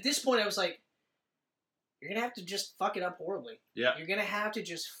 at this point, I was like, you're going to have to just fuck it up horribly. Yeah. You're going to have to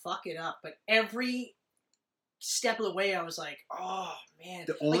just fuck it up. But every step of the way, I was like, oh, man.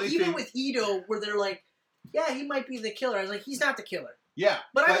 The only like, even with Ito, where they're like, yeah, he might be the killer. I was like, he's not the killer. Yeah.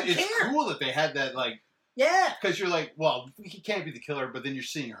 But I don't it's care. Cool that they had that, like... Yeah. Because you're like, well, he can't be the killer, but then you're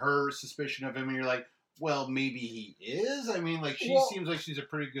seeing her suspicion of him, and you're like, well, maybe he is? I mean, like, she seems like she's a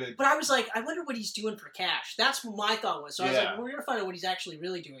pretty good... But I was like, I wonder what he's doing for cash. That's what my thought was. So I was like, Yeah. we're going to find out what he's actually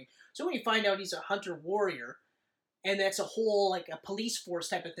really doing. So when you find out he's a hunter-warrior, and that's a whole, like, a police force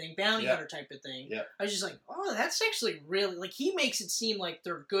type of thing, bounty hunter type of thing, I was just like, oh, that's actually really... Like, he makes it seem like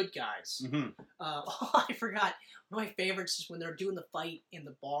they're good guys. Mm-hmm. I forgot. One of my favorites is when they're doing the fight in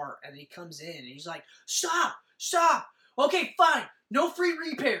the bar, and he comes in, and he's like, stop! Okay, fine. No free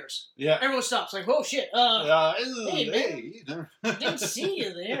repairs. Yeah. Everyone stops. Like, oh, shit. Hey, man. Hey. Didn't see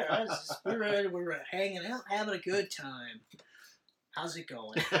you there. We were hanging out, having a good time. How's it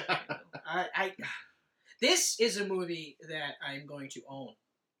going? This is a movie that I'm going to own.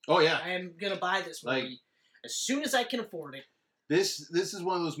 Oh, yeah. I am going to buy this movie as soon as I can afford it. This is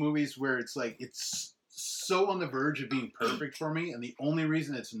one of those movies where it's like, it's so on the verge of being perfect for me, and the only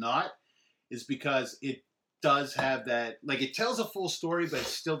reason it's not is because it does have that, like, it tells a full story, but it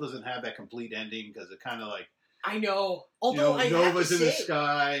still doesn't have that complete ending, because it kind of like... I know. Although I Nova's have to in the say,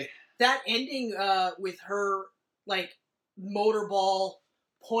 sky. that ending with her, like, motorball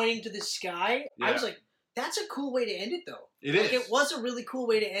pointing to the sky, I was like, that's a cool way to end it, though. It is. It was a really cool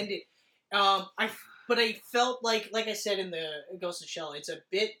way to end it. But I felt like I said in the Ghost in the Shell, it's a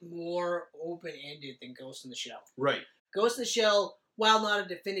bit more open-ended than Ghost in the Shell. Right. Ghost in the Shell, while not a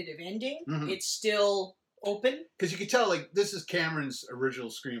definitive ending, it's still open. Because you can tell, like, this is Cameron's original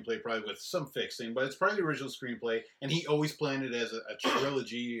screenplay, probably with some fixing, but it's probably the original screenplay, and he always planned it as a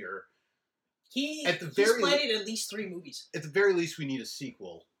trilogy, or... He's planned it at least 3 movies. At the very least, we need a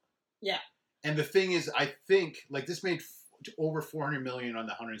sequel. Yeah. And the thing is, I think, like, this made over $400 million on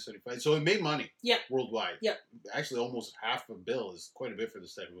the 175, so it made money. Yeah. Worldwide. Yeah. Actually, almost half a bill is quite a bit for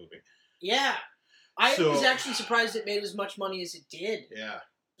this type of movie. Yeah. I was actually surprised it made as much money as it did. Yeah.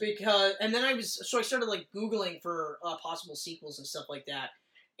 And then I started, like, Googling for possible sequels and stuff like that,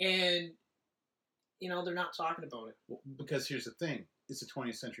 and, they're not talking about it. Well, because here's the thing, it's a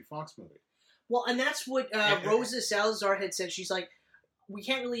 20th Century Fox movie. Well, and that's what Rosa Salazar had said. She's like, we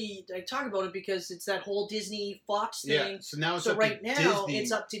can't really talk about it because it's that whole Disney Fox thing. Yeah, so now it's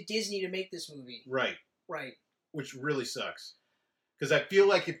it's up to Disney to make this movie. Right. Right. Which really sucks. Because I feel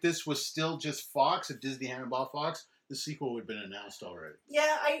like if this was still just Fox, if Disney hadn't bought Fox, the sequel would have been announced already.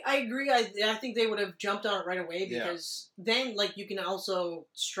 Yeah, I agree. I think they would have jumped on it right away because then, like, you can also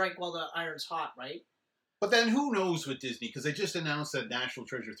strike while the iron's hot, right? But then who knows with Disney? Because they just announced that National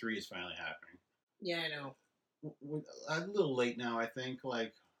Treasure 3 is finally happening. Yeah, I know. A little late now, I think.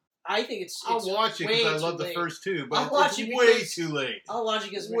 Like, I think it's I'll watch it because I love the first 2, but it's way too late. I'll watch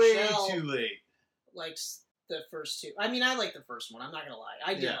it because Michelle way too late. Likes the first 2. I mean, I like the first one. I'm not gonna lie.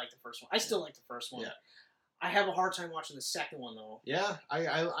 I did like the first one. I still like the first one. Yeah. I have a hard time watching the second one though. Yeah,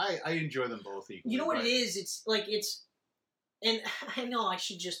 I enjoy them both equally. You know what it is? And I know I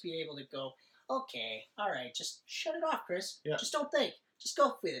should just be able to go, okay, all right, just shut it off, Chris. Yeah. Just don't think. Just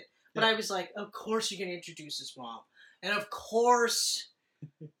go with it. But I was like, of course you're going to introduce his mom. And of course,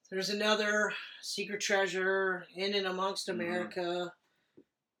 there's another secret treasure in and amongst America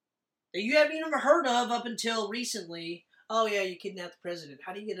that you haven't even heard of up until recently. Oh, yeah, you kidnapped the president.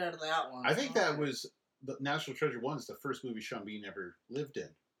 How do you get out of that one? I think that was, the National Treasure 1 is the first movie Sean Bean ever lived in.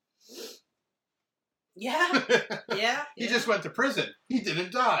 Yeah. Yeah. He just went to prison. He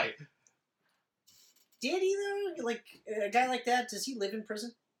didn't die. Did he, though? Like, a guy like that, does he live in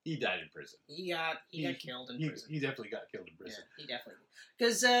prison? He died in prison. He got killed in prison. He definitely got killed in prison. Yeah, he definitely.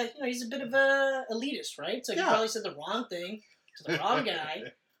 Because he's a bit of a elitist, right? So he probably said the wrong thing to the wrong guy.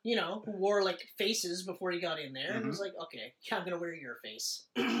 Who wore like faces before he got in there, and was like, "Okay, I'm gonna wear your face."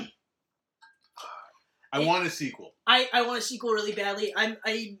 I want a sequel. I want a sequel really badly. I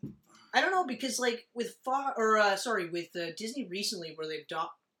don't know because like with Disney recently, where they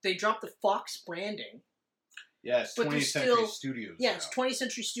dropped the Fox branding. Yes, But 20th there's Century still- Studios. Yeah, now. it's 20th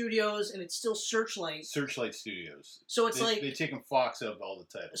Century Studios, and it's still Searchlight. Searchlight Studios. So it's like they've taken Fox out of all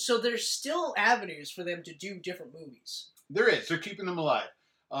the titles. so there's still avenues for them to do different movies. There is. They're keeping them alive.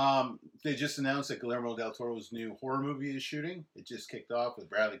 They just announced that Guillermo del Toro's new horror movie is shooting. It just kicked off with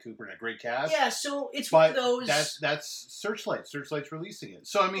Bradley Cooper and a great cast. Yeah, so it's one But of those. that's Searchlight. Searchlight's releasing it.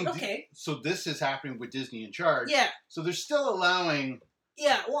 So I mean, Okay. so this is happening with Disney in charge. Yeah, So they're still allowing.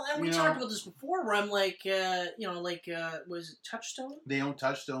 yeah. Well, and we You talked know- about this before, where I'm like, was it Touchstone? They own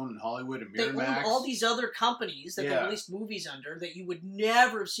Touchstone and Hollywood and They own Miramax. all these other companies that they Yeah. released movies under that you would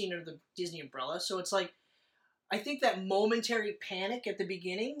never have seen under the Disney umbrella. So it's like, I think that momentary panic at the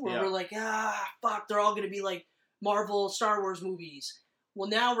beginning where Yeah. we're like, fuck, they're all going to be like Marvel, Star Wars movies. Well,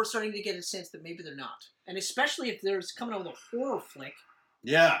 now we're starting to get a sense that maybe they're not. And especially if there's coming out with a horror flick,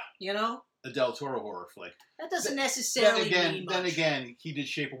 Yeah, you know? a Del Toro horror flick. That doesn't Then necessarily again, mean then much. again, he did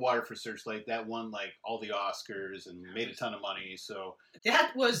Shape of Water for Searchlight. That won like all the Oscars and made a ton of money. So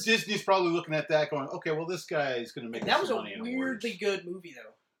That was Disney's probably looking at that, going, "Okay, well, this guy is going to make that some was a money in weirdly awards." good movie,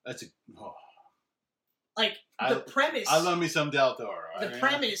 though. That's a. Oh, Like, I- the premise... I love me some Del Toro. The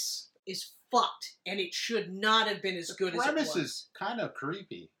premise is fucked, and it should not have been as The good as it premise was. is kind of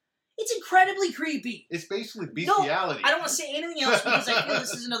creepy. It's incredibly creepy. It's basically No, bestiality. I don't want to say anything else because I feel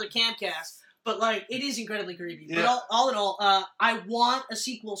this is another Camcast, but like it is incredibly creepy. But Yeah. all in all, I want a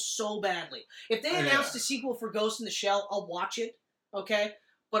sequel so badly. If they Oh, announced yeah. a sequel for Ghost in the Shell, I'll watch it. Okay,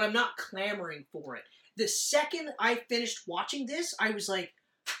 but I'm not clamoring for it. The second I finished watching this, I was like,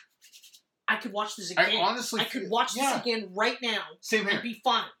 I could watch this again. I honestly, I could watch this again right now Same and here. be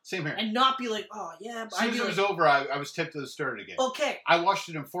fine, Same here. and not be like, oh yeah. But As soon I'd as be it was like, over, I was tipped to start again. okay. I watched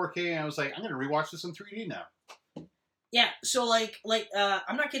it in 4K, and I was like, I'm going to rewatch this in 3D now. Yeah, so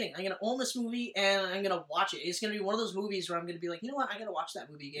I'm not kidding. I'm gonna own this movie and I'm gonna watch it. It's gonna be one of those movies where I'm gonna be like, you know what, I gotta watch that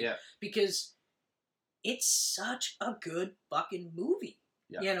movie again Yeah. because it's such a good fucking movie.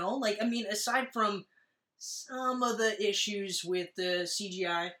 Yeah. You know, like I mean, aside from some of the issues with the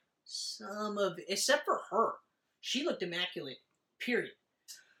CGI, except for her, she looked immaculate. Period.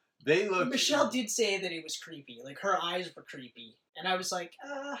 They look. Michelle did say that it was creepy. Like her eyes were creepy, and I was like,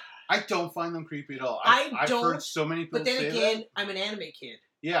 I don't find them creepy at all. I I've don't, heard so many people but then say again, that. I'm an anime kid.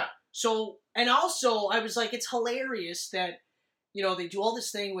 Yeah. So, and also, I was like, it's hilarious that, you know, they do all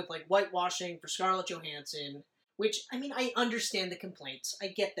this thing with, like, whitewashing for Scarlett Johansson, which, I mean, I understand the complaints. I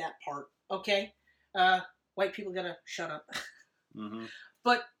get that part, okay? White people gotta shut up. Mm-hmm.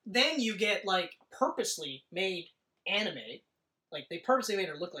 But then you get, like, purposely made anime. Like, they purposely made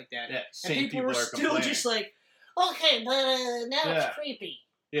her look like that. Yeah. And Same people people were are still complaining. just like, okay, but now Yeah. it's creepy.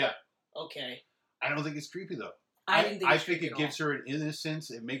 Yeah. Okay. I don't think it's creepy though. I didn't think I it was think creepy it at gives her an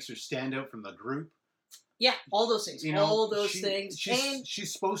innocence. It makes her stand out from the group. Yeah, all those things. You know, all those things.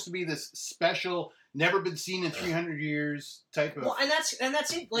 She's supposed to be this special, never been seen in 300 years type of. Well, and that's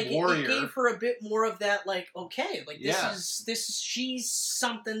it. Like it warrior. gave her a bit more of that. Like, okay, like Yeah. she's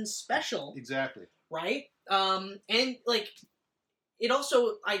something special, Exactly. right? And like it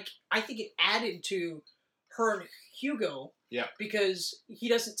also like I think it added to her and Hugo. Yeah. Because he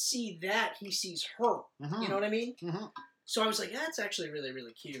doesn't see that; he sees her. Mhm. You know what I mean? Mhm. So I was like, that's actually really,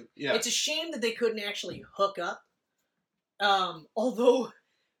 really cute. Yeah. It's a shame that they couldn't actually hook up. Although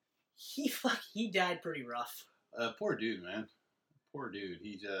he died pretty rough. Poor dude, man. Poor dude.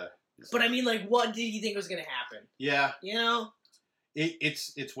 He's But I mean, like, what did he think was going to happen? yeah. You know?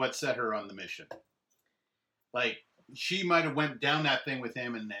 It's what set her on the mission. Like she might have went down that thing with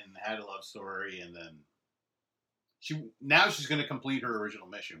him and then had a love story, and then she's going to complete her original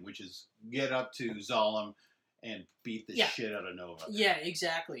mission, which is get up to Zalem and beat the Yeah. shit out of Nova. Yeah,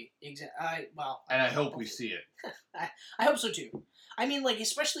 exactly. And I hope we see it. I hope so too. I mean, like,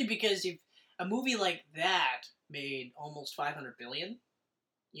 especially because if a movie like that made almost $500 billion,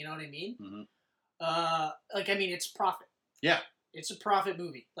 you know what I mean? Mhm. Like, I mean, it's profit. Yeah. It's a profit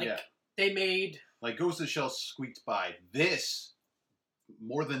movie. Like, Yeah. they made. Like Ghost in the Shell squeaked by this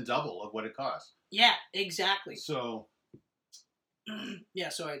more than double of what it cost. Yeah, exactly. So, Yeah,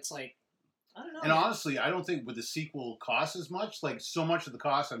 so it's like, I don't know. and man. honestly, I don't think with the sequel cost as much. Like so much of the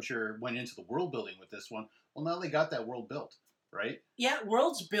cost, I'm sure, went into the world building with this one. Well, now they got that world built, right? Yeah,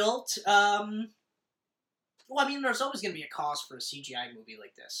 world's built. Well, I mean, there's always going to be a cost for a CGI movie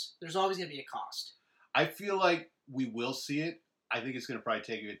like this. There's always going to be a cost. I feel like we will see it. I think it's going to probably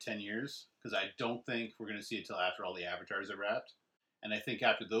take you 10 years because I don't think we're going to see it till after all the avatars are wrapped. And I think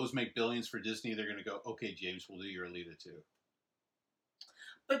after those make billions for Disney, they're going to go, okay, James, we'll do your Alita too.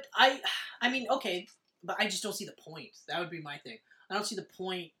 But I mean, okay, but I just don't see the point. That would be my thing. I don't see the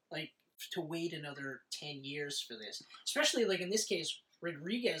point, like, to wait another 10 years for this. Especially, like, in this case,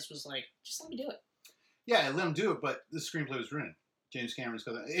 Rodriguez was like, just let me do it. Yeah, let him do it, but the screenplay was written. James Cameron's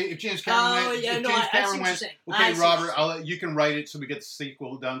got if James Cameron went, yeah, if no, James I see Cameron what went, you're saying. okay, Robert, you can write it so we get the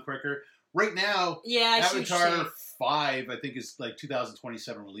sequel done quicker. Right now, Yeah, I see what you're Avatar saying. 5, I think, is like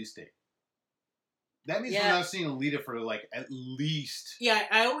 2027 release date. That means Yeah. we're not seeing Alita for like at least. Yeah,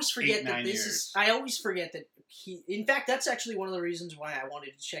 I always forget 8-9 that this years. is. I always forget that he. In fact, that's actually one of the reasons why I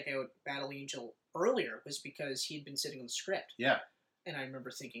wanted to check out Battle Angel earlier, was because he'd been sitting on the script. Yeah. And I remember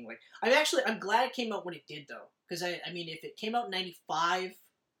thinking, like, I'm glad it came out when it did, though, because I mean, if it came out in '95,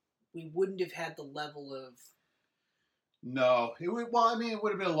 we wouldn't have had the level of. No, it would. Well, I mean, it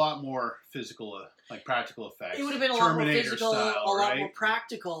would have been a lot more physical, like practical effects. It would have been a Terminator lot more physical, style, a lot right? more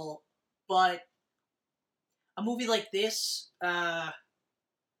practical, but a movie like this, I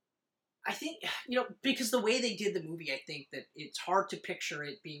think, because the way they did the movie, I think that it's hard to picture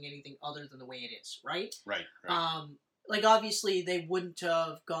it being anything other than the way it is, right? Right. Like, obviously, they wouldn't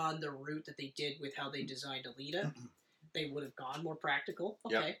have gone the route that they did with how they designed Alita. They would have gone more practical.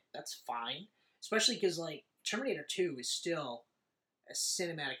 Okay, that's fine. Especially because, like, Terminator 2 is still a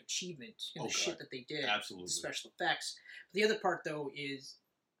cinematic achievement in the shit that they did. Absolutely. The special effects. But the other part, though, is...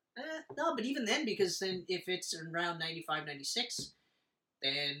 no, but even then, because then if it's around 95, 96,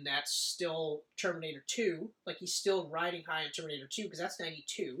 then that's still Terminator 2. Like, he's still riding high on Terminator 2, because that's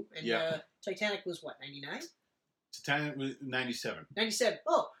 92. And Titanic was, what, 99? Titanic was 97. 97.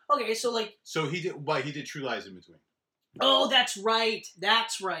 Oh, okay, so, like... So he did True Lies in between. Oh, that's right.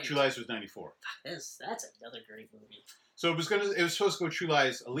 That's right. True Lies was 94. That's another great movie. So it was supposed to go True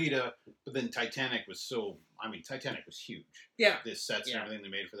Lies, Alita, but then Titanic was Titanic was huge. Yeah. The sets and everything they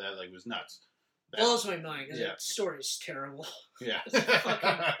made for that, like, was nuts. Blows my mind, because that story is terrible. Yeah.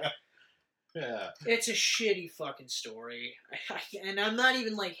 Yeah. It's a shitty fucking story. And I'm not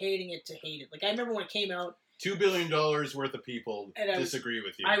even, like, hating it to hate it. Like, I remember when it came out... $2 billion worth of people disagree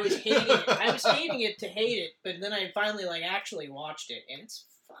with you. I was hating it. I was hating it to hate it, but then I finally, like, actually watched it, and it's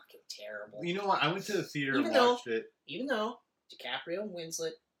fucking terrible. You know what? I went to the theater and watched it. Even though DiCaprio and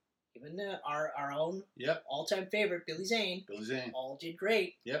Winslet, even our own all-time favorite, Billy Zane, all did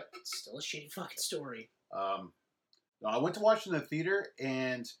great. Yep. It's still a shitty fucking story. I went to watch it in the theater,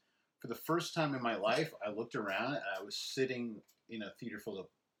 and for the first time in my life, I looked around, and I was sitting in a theater full of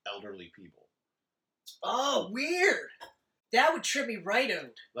elderly people. Oh, weird. That would trip me right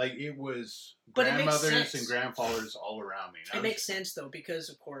out. Like, it was but grandmothers and grandfathers all around me. It makes sense, though, because,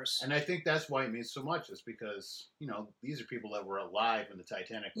 of course... And I think that's why it means so much, is because, these are people that were alive when the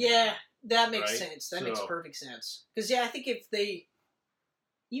Titanic was Yeah, that makes sense. That makes So- perfect sense. Because, I think if they...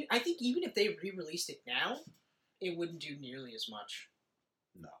 I think even if they re-released it now, it wouldn't do nearly as much.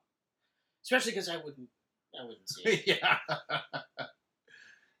 No. Especially because I wouldn't see it. Yeah.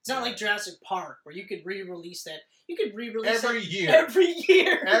 It's not like Jurassic Park, where you could re-release that. You could re-release Every that year. every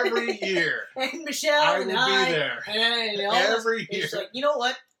year. Every year. And Michelle I and will I. be there. And all Every this, year. it's like, you know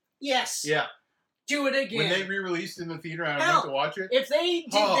what? Yes. Yeah. Do it again. When they re-released in the theater, I Hell, went to watch it. If they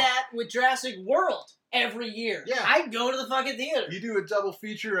did that with Jurassic World every year, Yeah. I'd go to the fucking theater. You do a double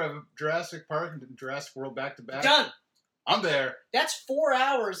feature of Jurassic Park and Jurassic World back to back. Done. I'm there. That's 4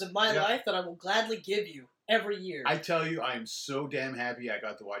 hours of my life that I will gladly give you every year. I tell you, I am so damn happy I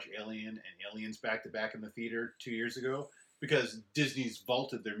got to watch Alien and Aliens back to back in the theater 2 years ago, because Disney's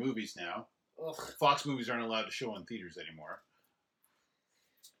vaulted their movies now. Ugh. Fox movies aren't allowed to show in theaters anymore.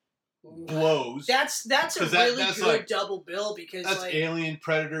 Ooh. Blows. That's a really good like, double bill, because that's like Alien,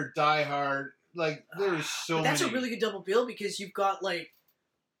 Predator, Die Hard. Like, there's so many. That's a really good double bill, because you've got like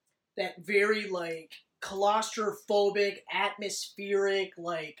that very like claustrophobic, atmospheric,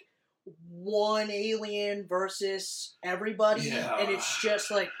 like one alien versus everybody, and it's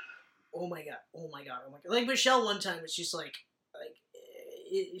just like, oh my god. Like Michelle one time was just like,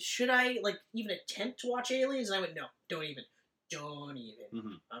 should I like even attempt to watch Aliens? And I went, no, don't even.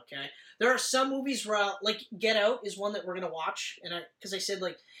 Mm-hmm. Okay, there are some movies where like Get Out is one that we're gonna watch, and because I said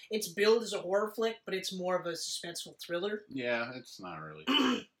like it's billed as a horror flick, but it's more of a suspenseful thriller. Yeah, it's not really.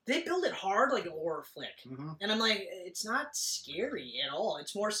 They build it hard like a horror flick, Mm-hmm. and I'm like, it's not scary at all.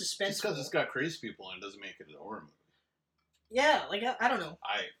 It's more suspenseful. Just because it's got crazy people in it doesn't make it a horror movie. Yeah, like I don't know.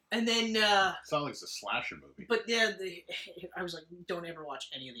 And then it's not like it's a slasher movie. But yeah, I was like, don't ever watch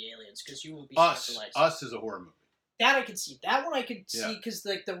any of the Aliens, because you will be scandalized. Us is a horror movie. That I could see. That one I could see, because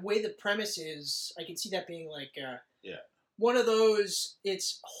like the way the premise is, I could see that being like one of those.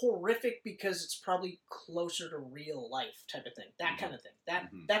 It's horrific because it's probably closer to real life type of thing. That kind of thing.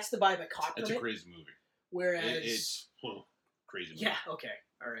 That's the vibe I caught from it. It's a crazy movie. Whereas it's crazy movie. Yeah. Okay.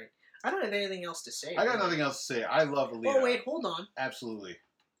 All right. I don't have anything else to say. I got nothing else to say. I love Alita. Oh wait, hold on. Absolutely.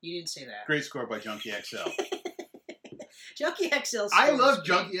 You didn't say that. Great score by Junkie XL. Junkie XL's I story love is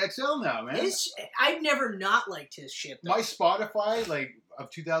Junkie XL now, man. I've never not liked his shit, though. My Spotify, like, of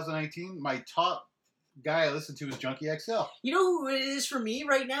 2019, my top guy I listen to is Junkie XL. You know who it is for me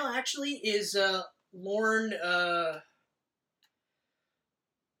right now, actually, is Lorne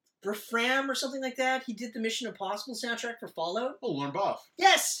Berfram or something like that. He did the Mission Impossible soundtrack for Fallout. Oh, Lorne Boff.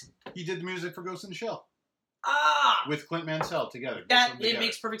 Yes! He did the music for Ghost in the Shell. Ah! With Clint Mansell together. It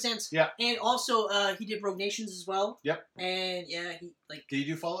makes perfect sense. Yeah. And also, he did Rogue Nations as well. Yep. And, yeah, he, like... Did he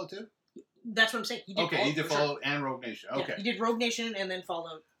do Fallout too? That's what I'm saying. He did he did Fallout and Rogue Nation. Okay. Yeah, he did Rogue Nation and then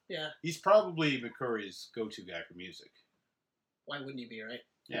Fallout. Yeah. He's probably McCurry's go-to guy for music. Why wouldn't he be, right?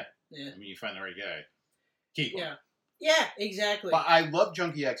 Yeah. Yeah. I mean, you find the right guy. Keep him. Yeah. Yeah, exactly. But I love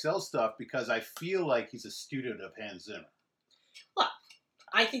Junkie XL stuff because I feel like he's a student of Hans Zimmer. Well,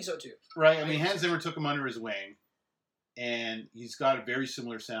 I think so too. Right? I mean, Hans Zimmer took him under his wing, and he's got a very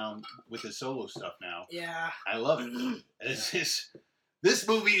similar sound with his solo stuff now. Yeah. I love it. This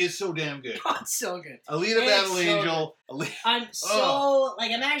movie is so damn good. Oh, it's so good. Alita Battle Angel. I'm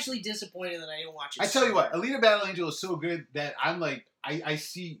I'm actually disappointed that I didn't watch it. I tell you what, Alita Battle Angel is so good that I'm like, I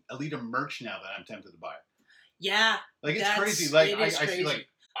see Alita merch now that I'm tempted to buy it. Yeah. Like, it's crazy. Like, I crazy. see, like,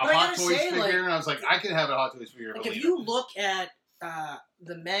 a But I Hot gotta Toys say, figure, like, and I was like, I could have a Hot Toys figure of Like, Alita. if you look at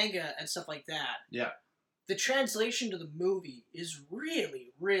the manga and stuff like that, yeah, the translation to the movie is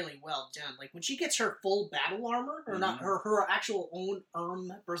really, really well done. Like, when she gets her full battle armor, or not her actual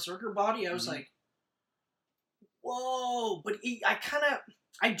own berserker body, I was like, whoa. But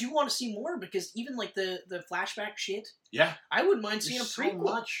I do want to see more, because even, like, the flashback shit, yeah, I wouldn't mind seeing There's a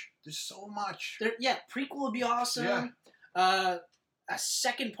prequel. There's so much. Prequel would be awesome. Yeah. A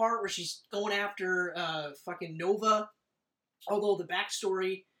second part where she's going after fucking Nova. Although the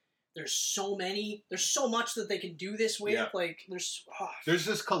backstory, there's so much that they can do this with. Yeah. Like, There's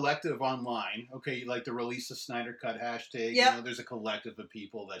this collective online. Okay, like the release the Snyder Cut hashtag. Yeah. You know, there's a collective of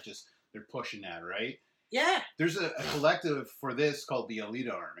people that they're pushing that, right? Yeah. There's a collective for this called the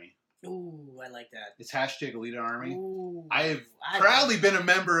Alita Army. Ooh, I like that. It's hashtag Alita Army. Ooh, I have proudly been a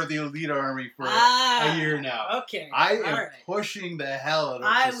member of the Alita Army for a year now. Okay. I am pushing the hell out of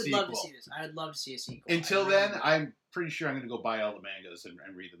I the would sequel. love to see this. I would love to see a sequel. Until then, I'm pretty sure I'm going to go buy all the mangas and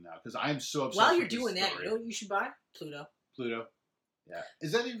read them now, because I'm so obsessed While you're with this doing that, story. you know what you should buy? Pluto. Yeah.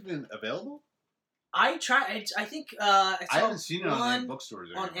 Is that even available? I think I haven't seen it on any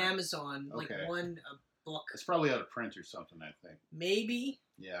bookstores or on anywhere. Amazon. Like one book. It's probably out of print or something, I think. Maybe.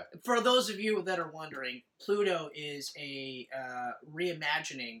 Yeah. For those of you that are wondering, Pluto is a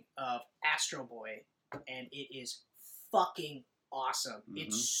reimagining of Astro Boy, and it is fucking awesome.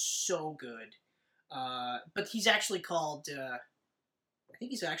 It's so good. But he's actually called, I think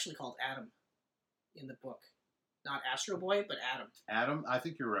he's actually called Adam in the book. Not Astro Boy, but Adam. Adam? I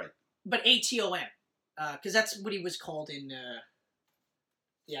think you're right. But Atom. Because that's what he was called in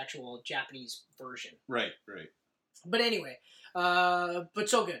the actual Japanese version. Right. But anyway, but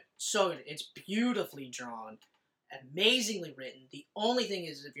so good. So good. It's beautifully drawn, amazingly written. The only thing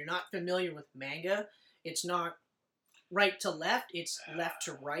is, if you're not familiar with manga, it's not right to left, it's left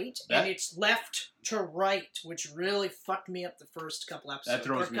to right, and it's left to right, which really fucked me up the first couple episodes. That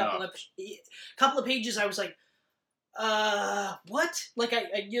throws me off. Couple of pages, I was like, what? Like,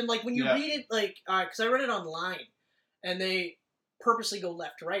 like when you read it, like, because I read it online, and they purposely go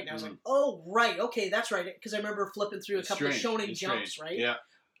left to right, and I was like, oh, right, okay, that's right, because I remember flipping through a couple of shonen jumps, right? Yeah.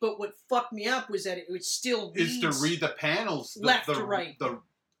 But what fucked me up was that it would still read... Is to read the panels... left to right. To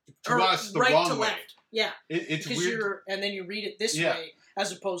us, the right wrong to way. left. Yeah. It's weird. And then you read it this way,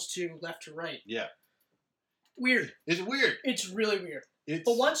 as opposed to left to right. Yeah. Weird. It's weird. It's really weird.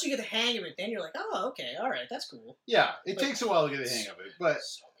 But once you get the hang of it, then you're like, oh, okay, all right, that's cool. Yeah, it takes a while to get the hang of it, but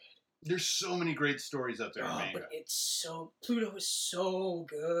there's so many great stories out there in manga. But Pluto is so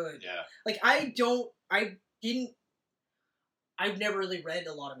good. Yeah. Like, I've never really read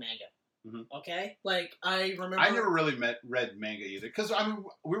a lot of manga. Okay? Like, I remember... I never really read manga either, because, I mean,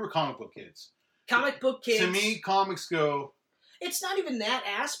 we were comic book kids. Comic book kids. To me, comics go... It's not even that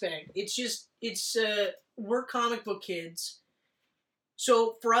aspect. It's just, we're comic book kids.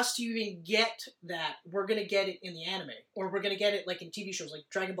 So for us to even get that, we're going to get it in the anime. Or we're going to get it like in TV shows like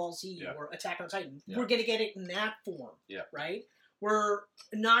Dragon Ball Z or Attack on Titan. Yeah. We're going to get it in that form. Yeah. Right? We're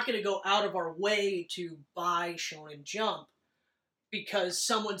not going to go out of our way to buy Shonen Jump because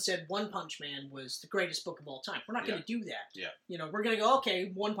someone said One Punch Man was the greatest book of all time. We're not going to do that. Yeah. You know, we're going to go,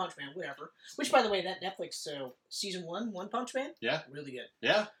 okay, One Punch Man, whatever. Which, by the way, that Netflix season 1, One Punch Man? Yeah. Really good.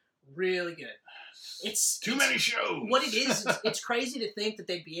 Yeah. Really good. It's too many shows. What it is, it's crazy to think that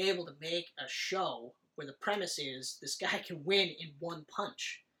they'd be able to make a show where the premise is this guy can win in one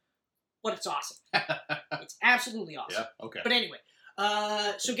punch. but it's awesome. It's absolutely awesome. Yeah. Okay. But anyway,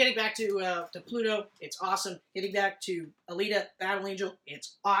 so getting back to Pluto, it's awesome. Getting back to Alita, Battle Angel,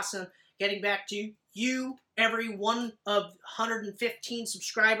 it's awesome. Getting back to you, every one of 115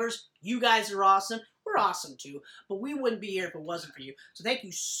 subscribers, you guys are awesome. We're awesome too, but we wouldn't be here if it wasn't for you. So thank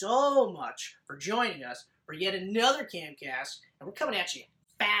you so much for joining us for yet another Camcast, and we're coming at you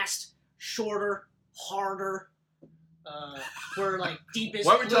fast, shorter, harder. We're like deepest.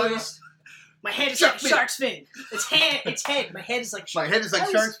 What were we talking about? My head is like shark's fin. It's hand. It's head. My head is like. My head is like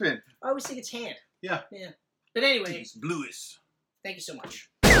shark's fin. I always think it's hand. Yeah. Yeah. But anyway, It's bluish. thank you so much.